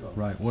talk to them.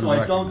 Right. So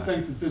I don't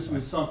think that this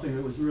was something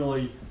that was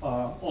really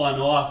on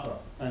offer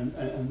and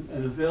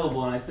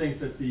available. And I think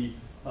that the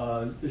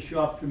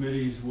shop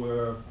committees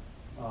were,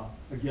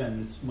 again,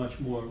 it's much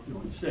more, you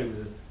know, you say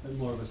with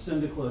more of a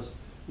syndicalist,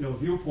 you know,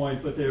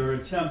 viewpoint, but they were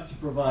an attempt to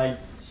provide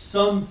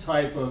some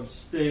type of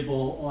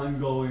stable,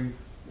 ongoing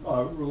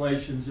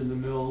relations in the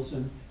mills.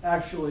 And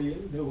actually,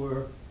 there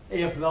were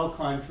AFL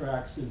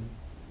contracts in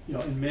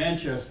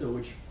Manchester,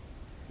 which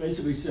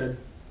basically said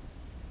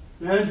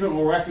management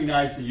will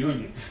recognize the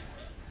union,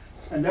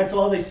 and that's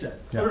all they said,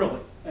 literally.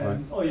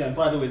 And oh yeah, and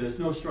by the way, there's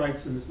no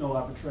strikes and there's no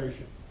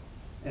arbitration,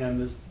 and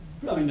there's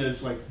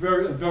like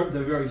they're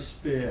very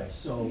spare.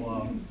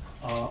 So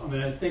I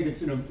mean, I think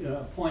it's in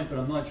a point, but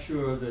I'm not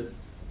sure that.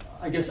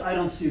 I guess I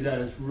don't see that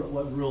as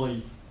what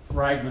really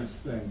fragments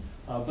thing.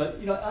 But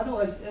you know,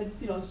 otherwise,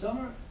 you know,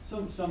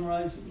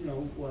 summarize, you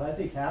know, what I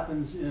think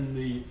happens in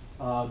the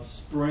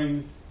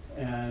spring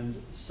and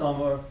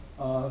summer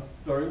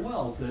very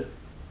well. That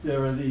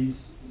there are the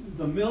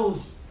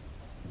mills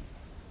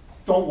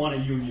don't want a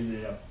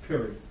union there,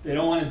 period. They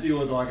don't want to deal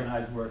with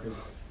organized workers,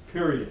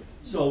 period.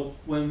 So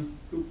when,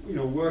 you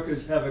know,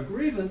 workers have a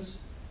grievance,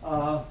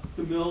 the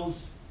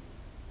mills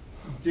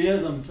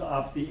dare them to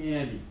up the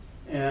ante.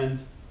 And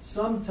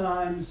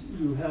sometimes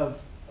you have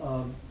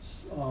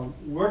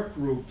work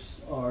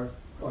groups or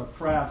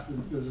crafts.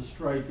 There's a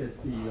strike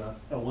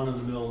at one of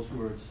the mills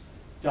where it's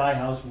dye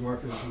house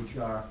workers, which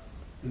are,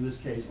 in this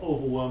case,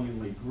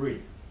 overwhelmingly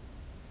Greek.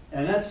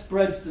 And that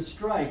spreads the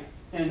strike.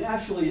 And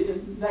actually,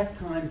 at that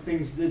time,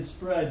 things did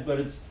spread, but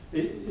it's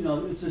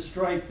a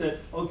strike that,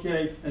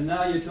 okay, and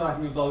now you're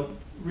talking about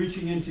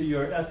reaching into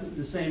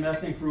the same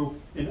ethnic group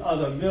in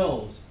other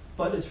mills.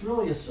 But it's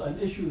really an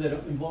issue that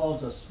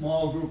involves a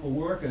small group of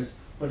workers,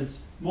 but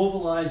it's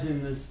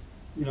mobilizing this,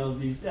 you know,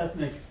 these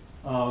ethnic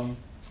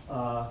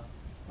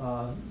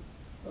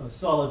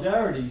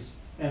solidarities,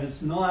 and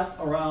it's not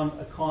around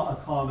a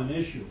common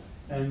issue.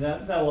 And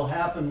that will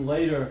happen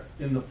later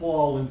in the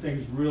fall when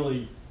things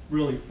really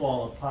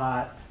fall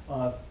apart.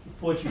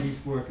 Portuguese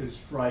workers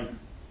strike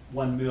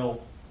one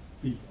mill.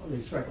 They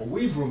strike a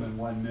weave room in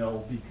one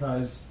mill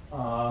because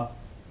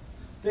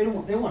they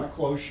want to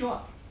close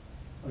shop.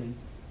 I mean,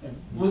 and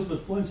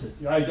Elizabeth Flynn says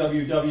the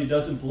IWW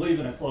doesn't believe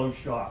in a closed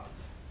shop,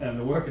 and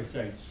the workers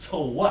say,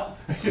 "So what?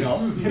 You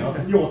want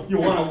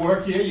to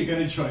work here? You're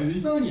going to join the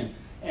union."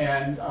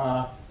 And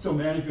so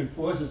management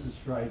forces a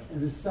strike,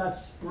 and it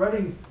starts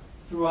spreading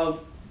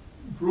throughout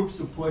groups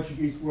of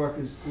Portuguese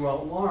workers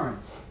throughout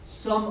Lawrence.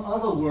 Some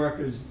other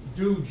workers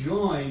do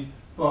join,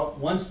 but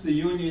once the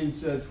union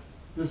says,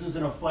 this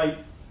isn't a fight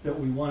that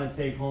we want to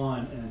take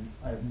on, and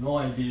I have no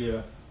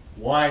idea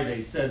why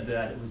they said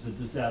that, it was a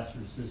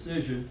disastrous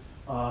decision,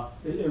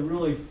 it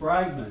really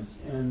fragments,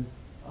 and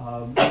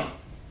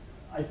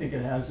I think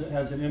it has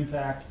an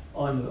impact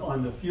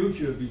on the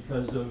future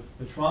because of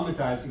the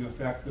traumatizing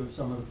effect of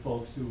some of the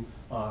folks who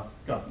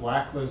got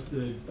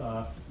blacklisted.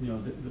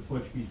 The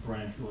Portuguese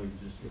branch really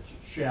just gets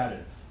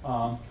shattered.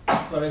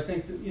 But I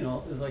think that, you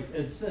know, like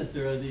Ed says,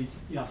 there are these,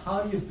 you know,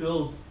 how do you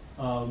build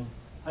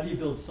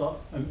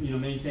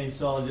maintain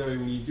solidarity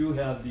when you do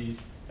have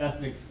these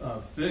ethnic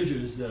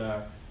fissures that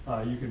are,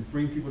 you can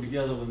bring people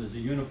together when there's a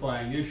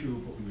unifying issue,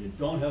 but when you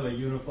don't have a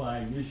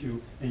unifying issue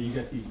and you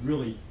get these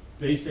really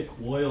basic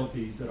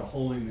loyalties that are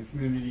holding the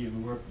community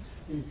and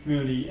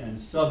community and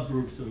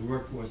subgroups of the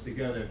workforce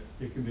together,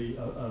 it can be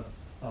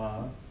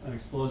an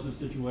explosive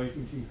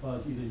situation which can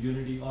cause either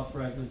unity or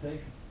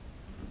fragmentation.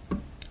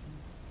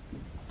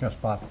 Yes,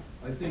 Bob.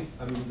 I think,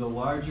 I mean,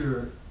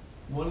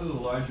 one of the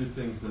larger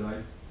things that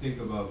I think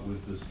about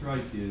with the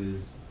strike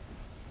is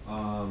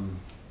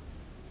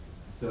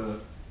the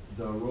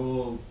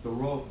role,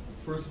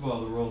 first of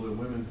all, the role that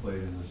women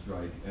played in the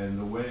strike, and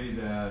the way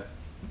that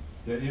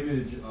the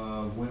image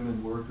of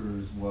women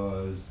workers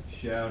was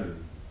shattered.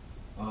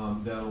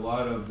 That a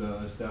lot of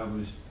the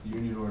established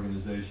union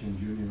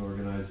organizations, union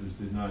organizers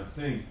did not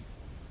think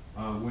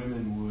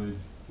women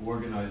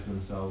organize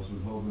themselves,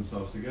 would hold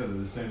themselves together,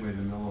 the same way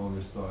the mill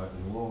owners thought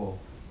in Lowell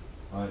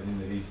in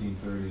the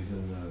 1830s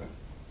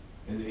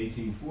and the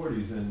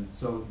 1840s. And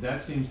so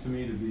that seems to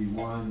me to be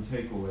one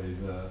takeaway,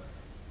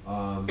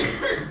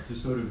 to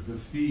sort of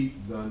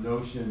defeat the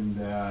notion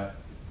that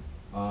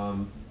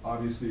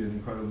obviously an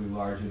incredibly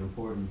large and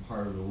important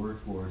part of the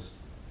workforce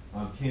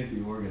can't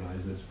be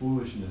organized. That's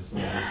foolishness,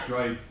 and the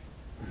strike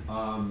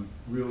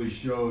really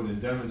showed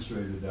and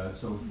demonstrated that.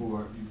 So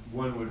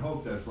one would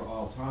hope that for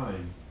all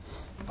time,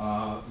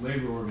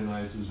 labor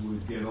organizers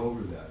would get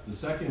over that. The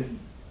second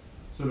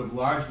sort of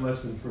large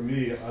lesson for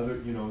me,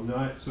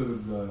 not sort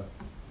of the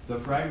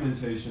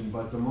fragmentation,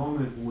 but the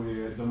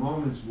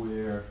moments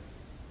where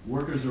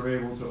workers are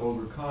able to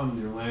overcome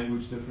their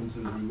language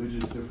differences,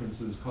 religious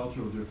differences,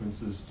 cultural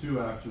differences to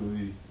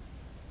actually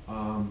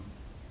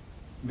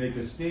make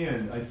a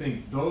stand. I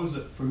think those,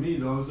 for me,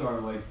 those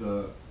are like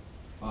the,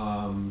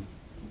 I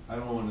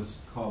don't want to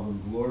call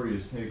them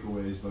glorious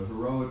takeaways, but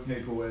heroic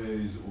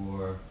takeaways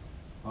or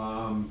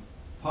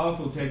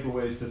powerful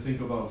takeaways to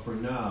think about for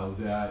now,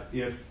 that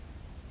if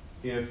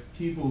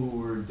people who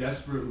were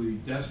desperately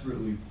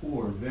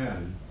poor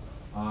then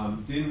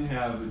didn't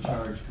have a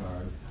charge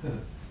card,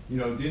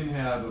 didn't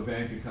have a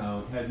bank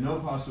account, had no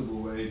possible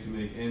way to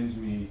make ends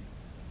meet,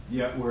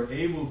 yet were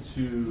able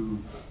to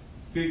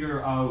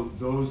figure out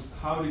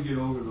how to get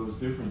over those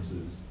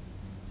differences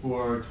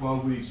for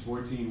 12 weeks,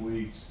 14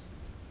 weeks,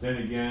 then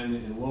again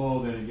in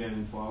Lowell, then again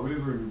in Fall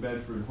River, New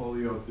Bedford,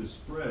 Holyoke. This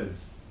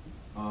spreads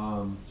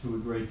to a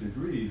great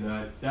degree.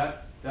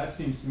 That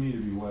seems to me to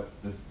be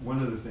one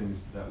of the things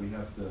that we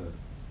have to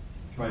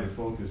try to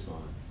focus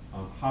on.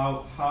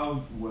 How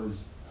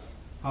was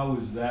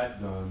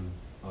that done?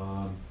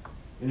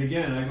 And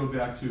again, I go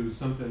back to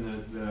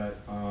something that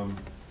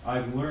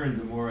I've learned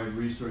the more I've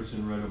researched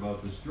and read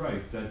about the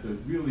strike, that the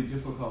really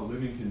difficult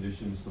living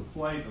conditions, the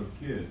plight of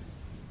kids,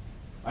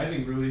 I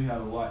think really had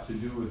a lot to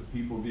do with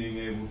people being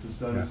able to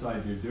set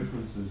aside their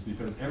differences,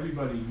 because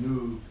everybody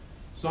knew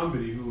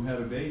somebody who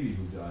had a baby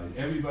who died.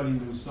 Everybody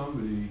knew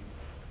somebody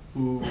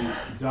who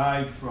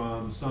died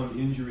from some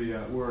injury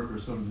at work or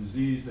some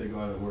disease they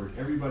got at work.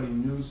 Everybody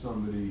knew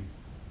somebody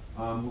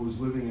who was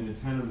living in a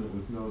tenement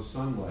with no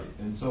sunlight.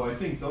 And so I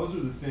think those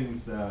are the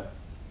things that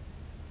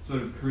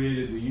sort of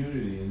created the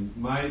unity. And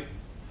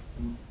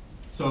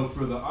so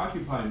for the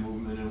Occupy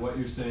movement and what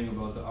you're saying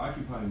about the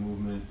Occupy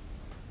movement,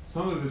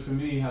 some of it for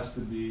me has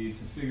to be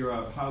to figure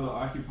out how the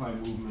Occupy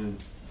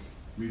movement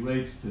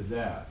relates to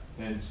that,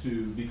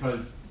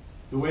 because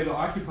the way the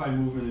Occupy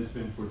movement has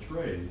been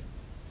portrayed,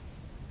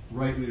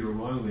 rightly or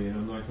wrongly, and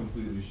I'm not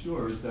completely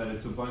sure, is that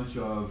it's a bunch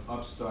of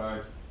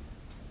upstart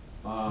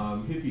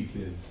hippie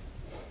kids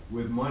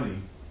with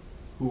money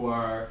who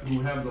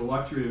have the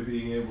luxury of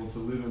being able to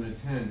live in a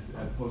tent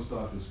at Post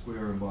Office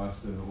Square in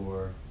Boston,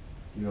 or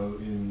at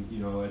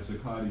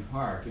Zuccotti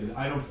Park. And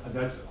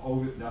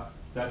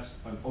that's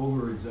an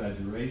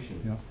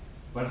over-exaggeration. Yeah.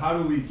 But how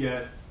do we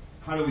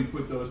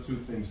put those two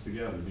things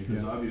together?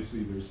 Because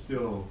obviously there's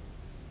still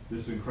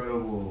this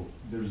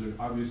there's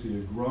obviously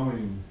a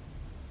growing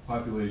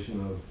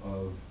population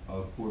of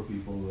poor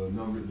people. There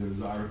was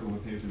an article in the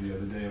paper the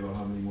other day about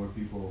how many more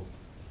people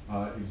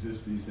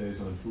exist these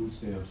days on food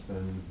stamps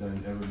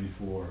than ever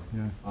before.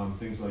 Yeah.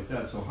 Things like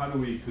that. So how do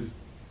we,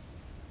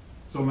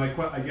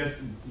 I guess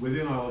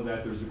within all of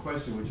that there's a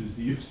question, which is,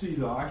 do you see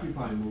the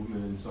Occupy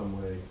movement in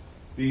some way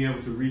being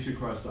able to reach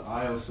across the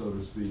aisle, so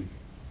to speak,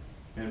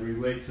 and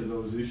relate to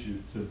those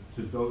issues,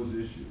 to those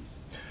issues?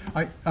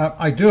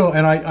 I do,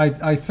 and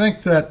I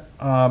think that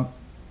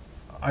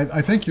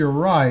I think you're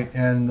right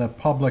in the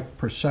public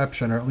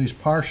perception, or at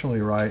least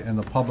partially right in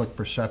the public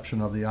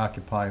perception of the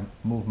Occupy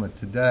movement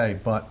today.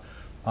 But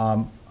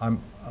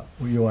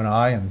you and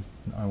I, and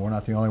we're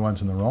not the only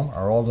ones in the room,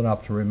 are old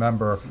enough to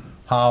remember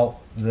how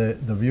the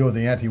view of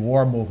the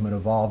anti-war movement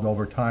evolved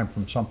over time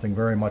from something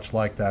very much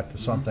like that to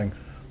something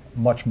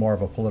much more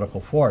of a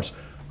political force.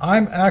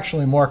 I'm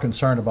actually more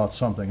concerned about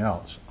something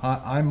else.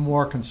 I'm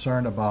more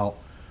concerned about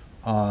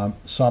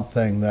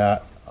something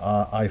that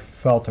I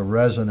felt a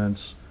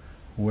resonance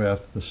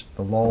with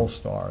the Lowell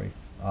story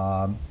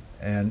and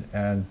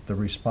the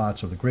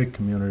response of the Greek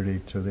community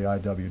to the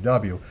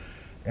IWW.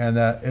 And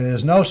that it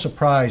is no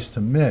surprise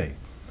to me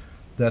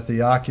that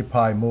the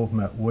Occupy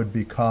movement would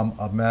become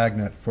a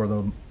magnet for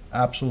the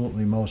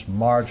absolutely most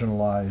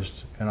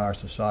marginalized in our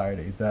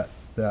society, that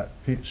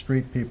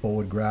street people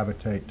would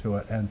gravitate to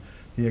it. And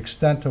the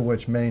extent to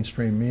which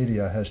mainstream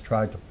media has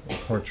tried to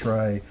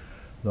portray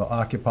the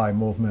Occupy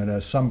movement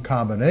as some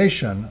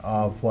combination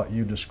of what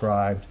you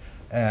described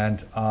and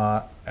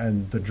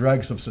the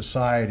dregs of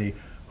society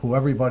who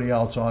everybody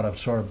else ought to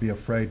sort of be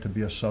afraid to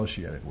be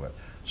associated with.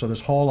 So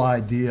this whole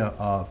idea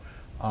of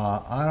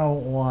I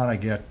don't want to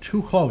get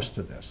too close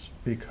to this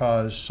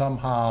because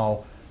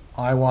somehow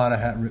I want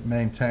to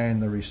maintain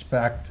the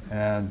respect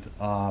and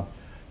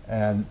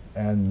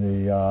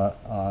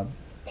the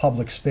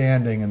public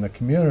standing in the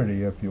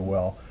community, if you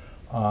will,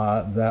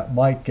 that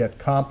might get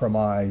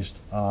compromised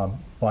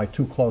by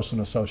too close an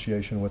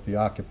association with the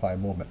Occupy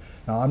movement.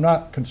 Now, I'm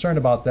not concerned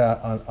about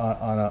that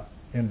on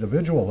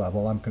individual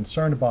level. I'm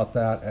concerned about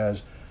that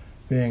as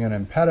being an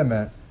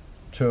impediment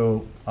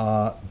to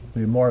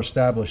the more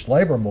established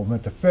labor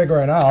movement, to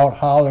figuring out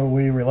how do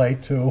we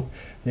relate to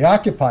the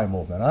Occupy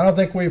movement. I don't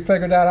think we've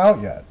figured that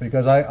out yet,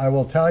 because I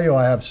will tell you,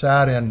 I have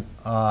sat in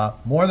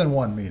more than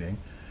one meeting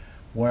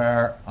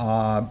where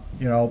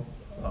you know,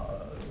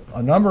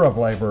 a number of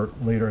labor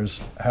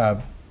leaders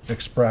have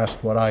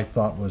expressed what I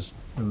thought was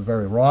a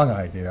very wrong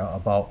idea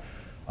about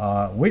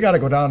we got to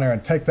go down there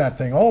and take that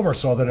thing over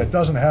so that it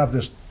doesn't have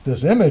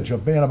this image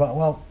of being about,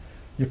 well,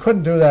 you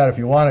couldn't do that if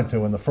you wanted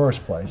to in the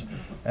first place.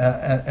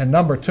 And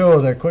number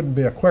two, there couldn't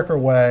be a quicker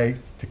way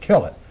to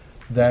kill it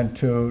than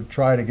to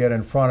try to get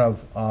in front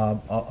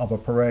of a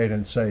parade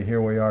and say,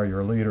 here we are,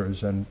 your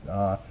leaders, and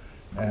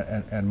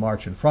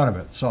march in front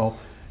of it. So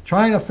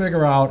trying to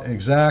figure out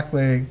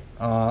exactly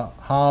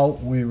how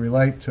we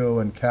relate to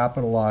and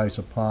capitalize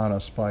upon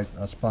a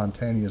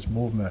spontaneous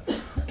movement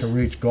to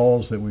reach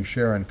goals that we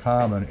share in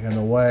common in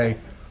a way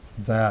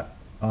that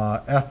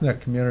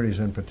ethnic communities,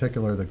 in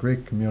particular the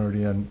Greek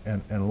community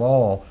in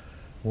Lowell,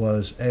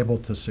 was able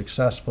to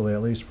successfully,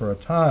 at least for a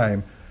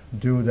time,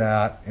 do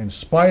that in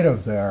spite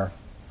of their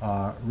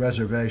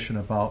reservation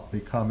about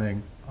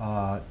becoming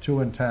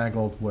too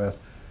entangled with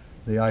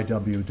the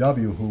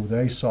IWW, who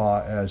they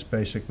saw as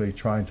basically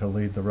trying to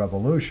lead the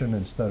revolution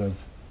instead of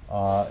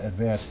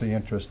advance the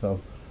interest of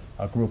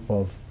a group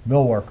of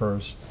mill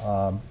workers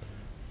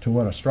to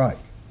win a strike.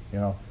 You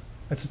know,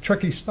 it's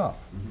tricky stuff.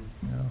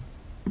 Mm-hmm. You know?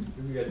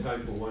 We got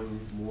time for one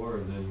more,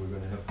 and then we're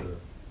going to have to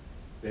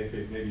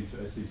vacate. Maybe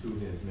I see two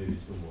hands, maybe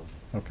two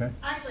more. Okay.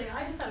 Actually,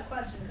 I just had a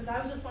question, because I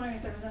was just wondering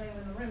if there was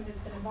anyone in the room who's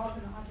been involved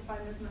in the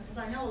Occupy movement,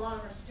 because I know a lot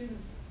of our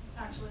students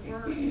actually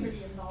were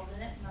pretty involved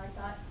in it, and I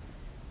thought,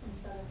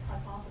 instead of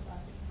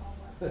hypothesizing about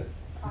what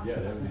Yeah,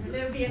 that would be good.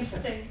 it would be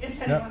interesting if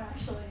anyone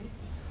actually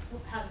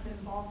has been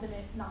involved in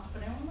it, not to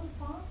put anyone on the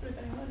spot, but if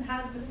anyone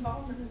has been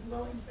involved and is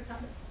willing to kind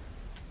of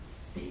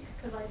speak,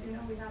 because I do know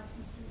we have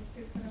some students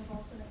who've been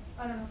involved in it.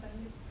 I don't know if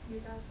any of you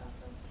guys have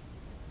though.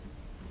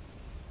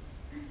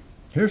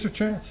 Here's your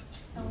chance.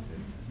 Oh.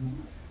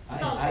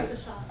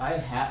 I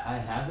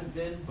haven't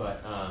been,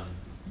 but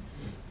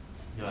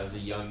you know, as a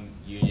young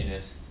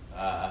unionist,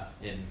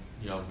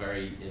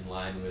 very in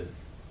line with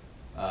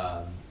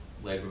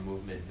labor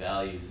movement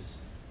values,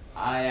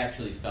 I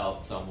actually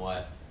felt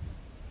somewhat,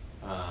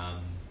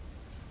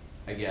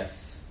 I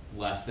guess,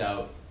 left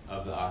out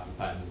of the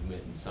Occupy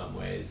movement in some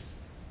ways.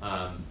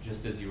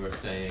 Just as you were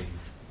saying,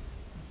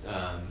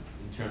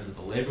 in terms of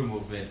the labor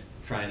movement,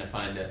 trying to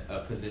find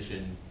a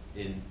position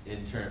in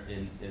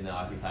the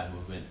Occupy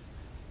movement,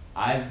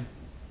 I've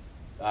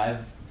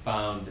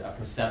found a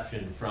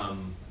perception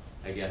from,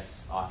 I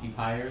guess,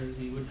 occupiers, as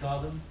you would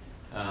call them,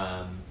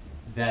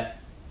 that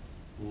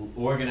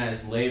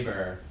organized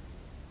labor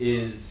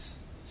is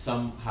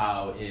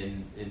somehow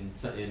in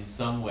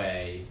some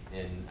way,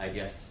 and I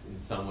guess in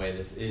some way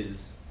this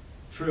is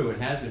true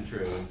and has been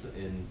true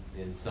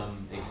in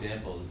some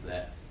examples,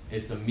 that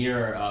it's a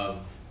mirror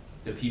of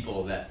the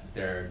people that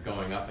they're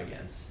going up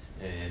against,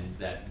 and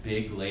that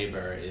big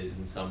labor is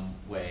in some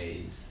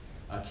ways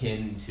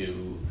akin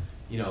to,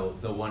 you know,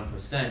 the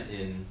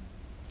 1%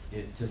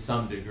 to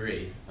some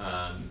degree.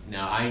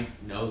 Now I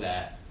know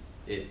that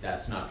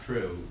that's not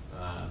true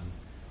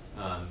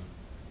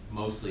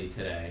mostly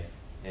today,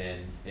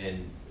 and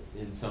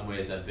in some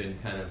ways I've been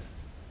kind of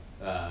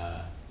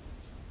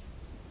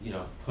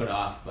put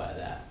off by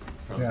that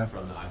from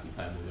the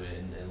Occupy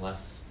movement, and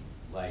less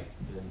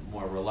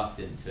more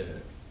reluctant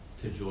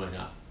to join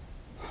up.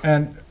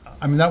 And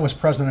I mean, that was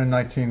present in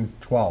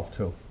 1912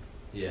 too.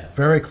 Yeah.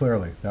 Very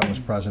clearly, that was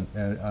present,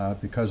 and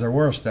because there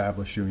were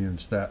established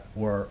unions that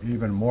were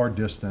even more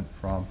distant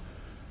from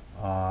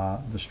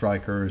the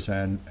strikers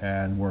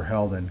and were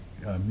held in,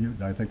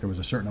 I think there was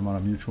a certain amount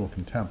of mutual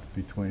contempt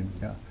between,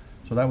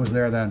 So that was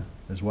there then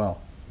as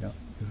well,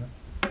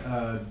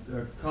 A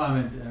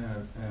comment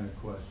and a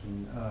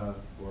question,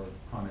 or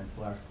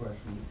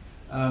comment/question.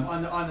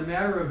 On the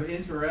matter of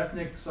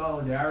interethnic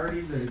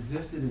solidarity that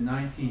existed in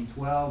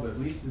 1912, at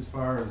least as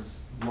far as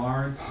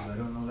Lawrence, because I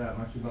don't know that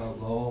much about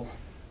Lowell,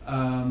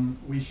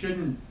 we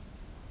shouldn't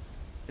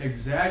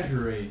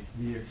exaggerate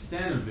the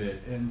extent of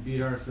it and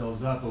beat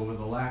ourselves up over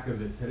the lack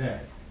of it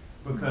today.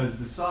 Because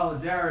the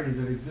solidarity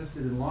that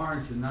existed in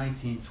Lawrence in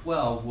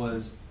 1912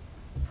 was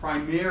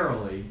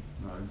primarily,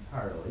 not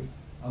entirely,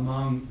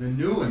 among the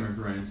new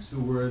immigrants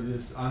who were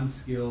this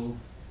unskilled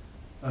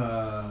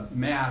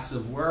mass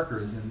of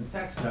workers in the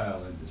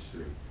textile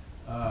industry.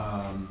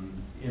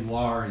 In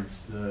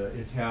Lawrence, the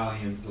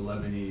Italians, the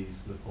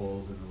Lebanese, the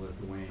Poles, and the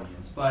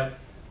Lithuanians. But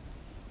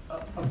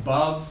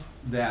above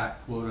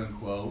that, quote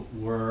unquote,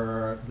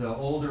 were the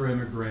older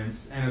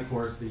immigrants and, of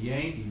course, the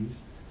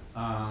Yankees,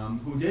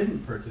 who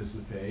didn't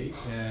participate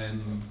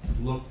and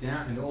looked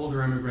down, and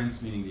older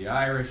immigrants, meaning the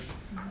Irish,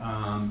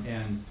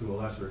 and to a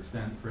lesser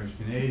extent French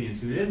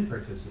Canadians, who didn't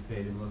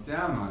participate and looked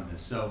down on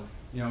this. So,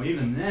 you know,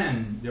 even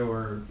then there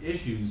were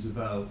issues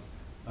about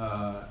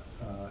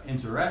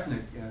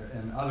interethnic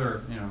and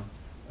other,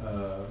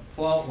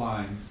 fault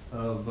lines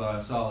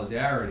of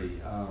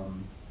solidarity.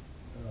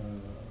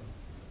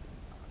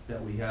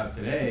 that we have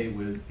today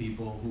with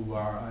people who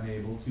are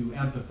unable to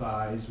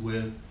empathize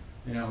with,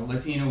 you know,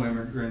 Latino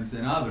immigrants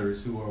and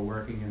others who are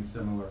working in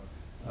similar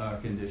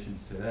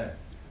conditions today.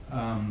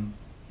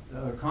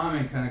 A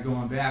comment kind of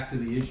going back to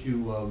the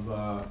issue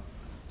of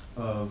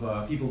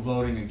people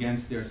voting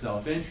against their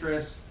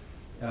self-interest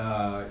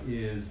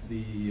is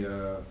the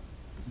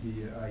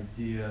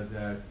idea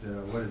that,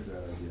 what is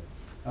that idea?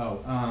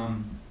 Oh,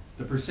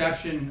 the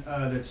perception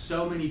that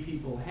so many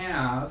people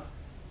have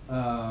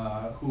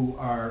who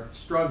are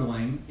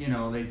struggling, you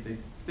know, they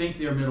think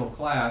they're middle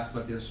class,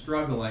 but they're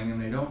struggling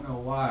and they don't know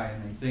why,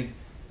 and they think,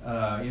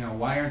 you know,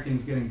 why aren't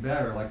things getting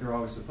better like they're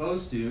always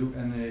supposed to?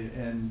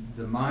 And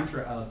the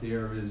mantra out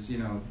there is, you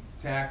know,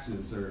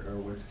 taxes are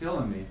what's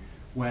killing me.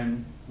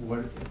 When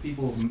what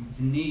people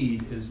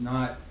need is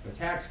not a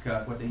tax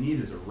cut, what they need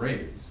is a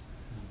raise.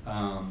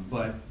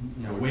 But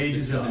you know,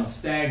 wages have been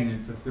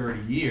stagnant for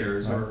 30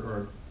 years,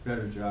 or a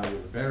better job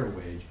with a better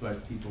wage.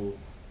 But people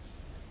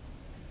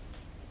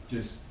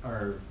just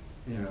are,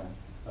 you know,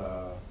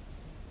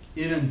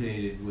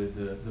 inundated with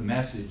the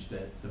message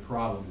that the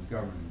problem is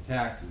government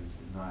taxes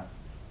and not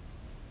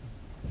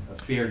a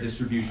fair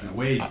distribution of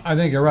wages. I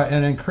think you're right,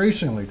 and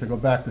increasingly, to go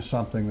back to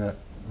something that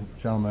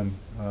the gentleman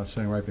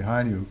sitting right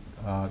behind you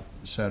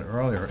said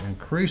earlier,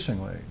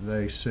 increasingly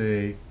they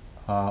see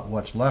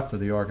what's left of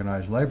the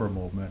organized labor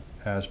movement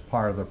as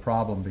part of the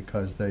problem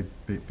because they've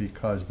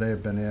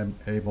been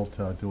able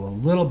to do a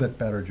little bit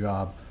better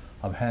job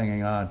of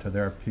hanging on to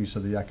their piece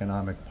of the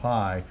economic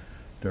pie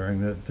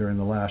during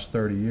the last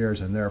 30 years,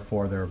 and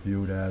therefore they're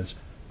viewed as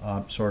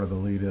sort of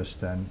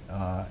elitist, and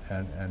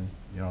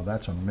you know,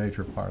 that's a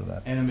major part of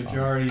that. And a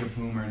majority of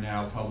whom are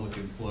now public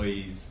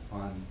employees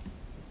on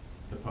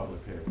the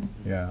public payroll.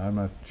 Yeah, I'm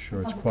not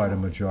sure it's quite a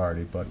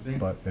majority, but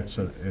it's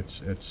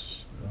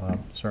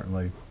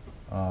certainly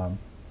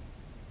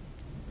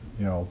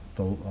you know,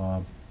 the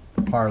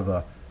part of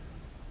the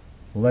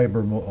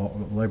labor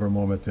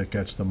movement that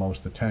gets the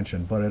most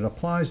attention, but it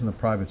applies in the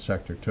private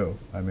sector too.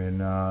 I mean,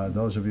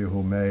 those of you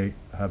who may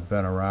have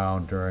been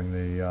around during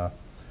the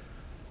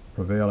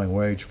prevailing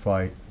wage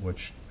fight,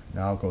 which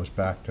now goes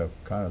back to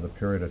kind of the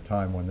period of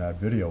time when that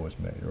video was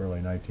made, early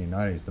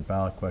 1990s, the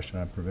ballot question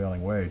on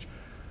prevailing wage,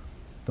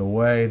 the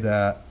way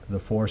that the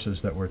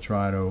forces that were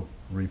trying to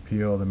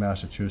repeal the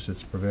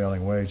Massachusetts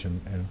prevailing wage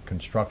and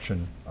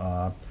construction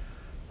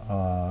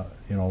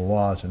you know,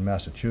 laws in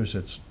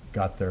Massachusetts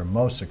got their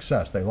most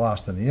success. They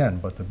lost in the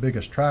end, but the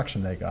biggest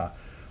traction they got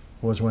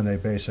was when they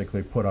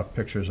basically put up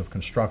pictures of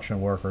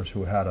construction workers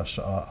who had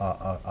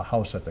a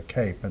house at the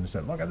Cape and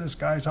said, look at this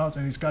guy's house,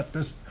 and he's got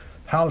this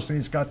house and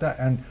he's got that,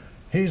 and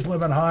he's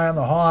living high on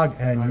the hog,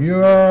 and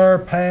you're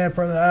paying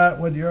for that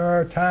with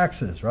your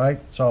taxes, right?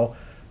 So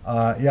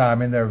yeah, I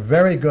mean, they're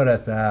very good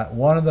at that.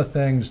 One of the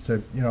things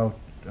to, you know,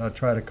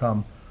 try to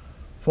come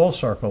full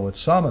circle with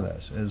some of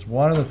this is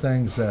one of the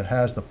things that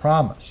has the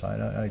promise.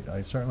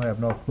 I certainly have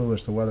no clue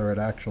as to whether it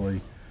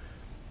actually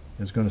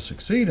is going to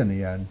succeed in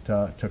the end.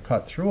 To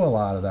cut through a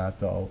lot of that,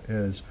 though,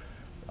 is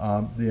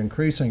the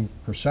increasing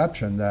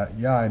perception that,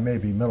 yeah, I may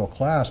be middle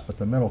class, but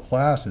the middle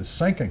class is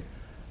sinking.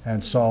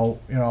 And so,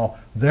 you know,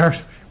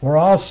 we're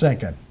all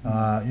sinking.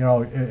 You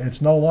know,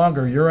 it's no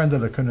longer your end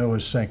of the canoe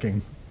is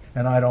sinking,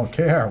 and I don't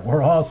care.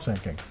 We're all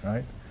sinking,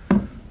 right?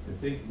 I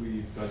think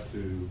we've got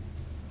to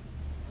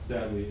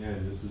sadly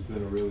end. This has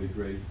been a really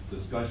great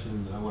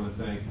discussion. I want to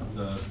thank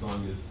the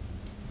strongest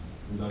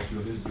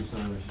industrial history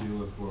center,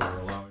 Sheila, for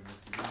allowing us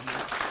to be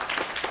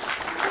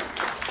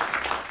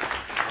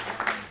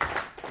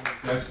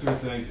here. Dexter,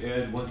 thank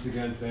Ed. Once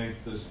again,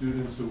 thank the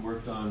students who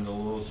worked on the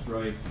Lowell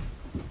Strike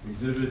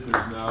exhibit.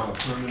 There's now a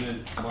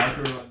permanent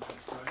marker on that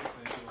strike.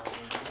 Thank you all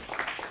very much.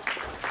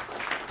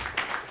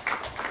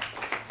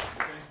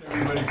 Thanks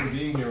everybody for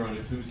being here on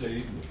a Tuesday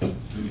evening.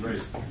 It's been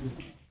great.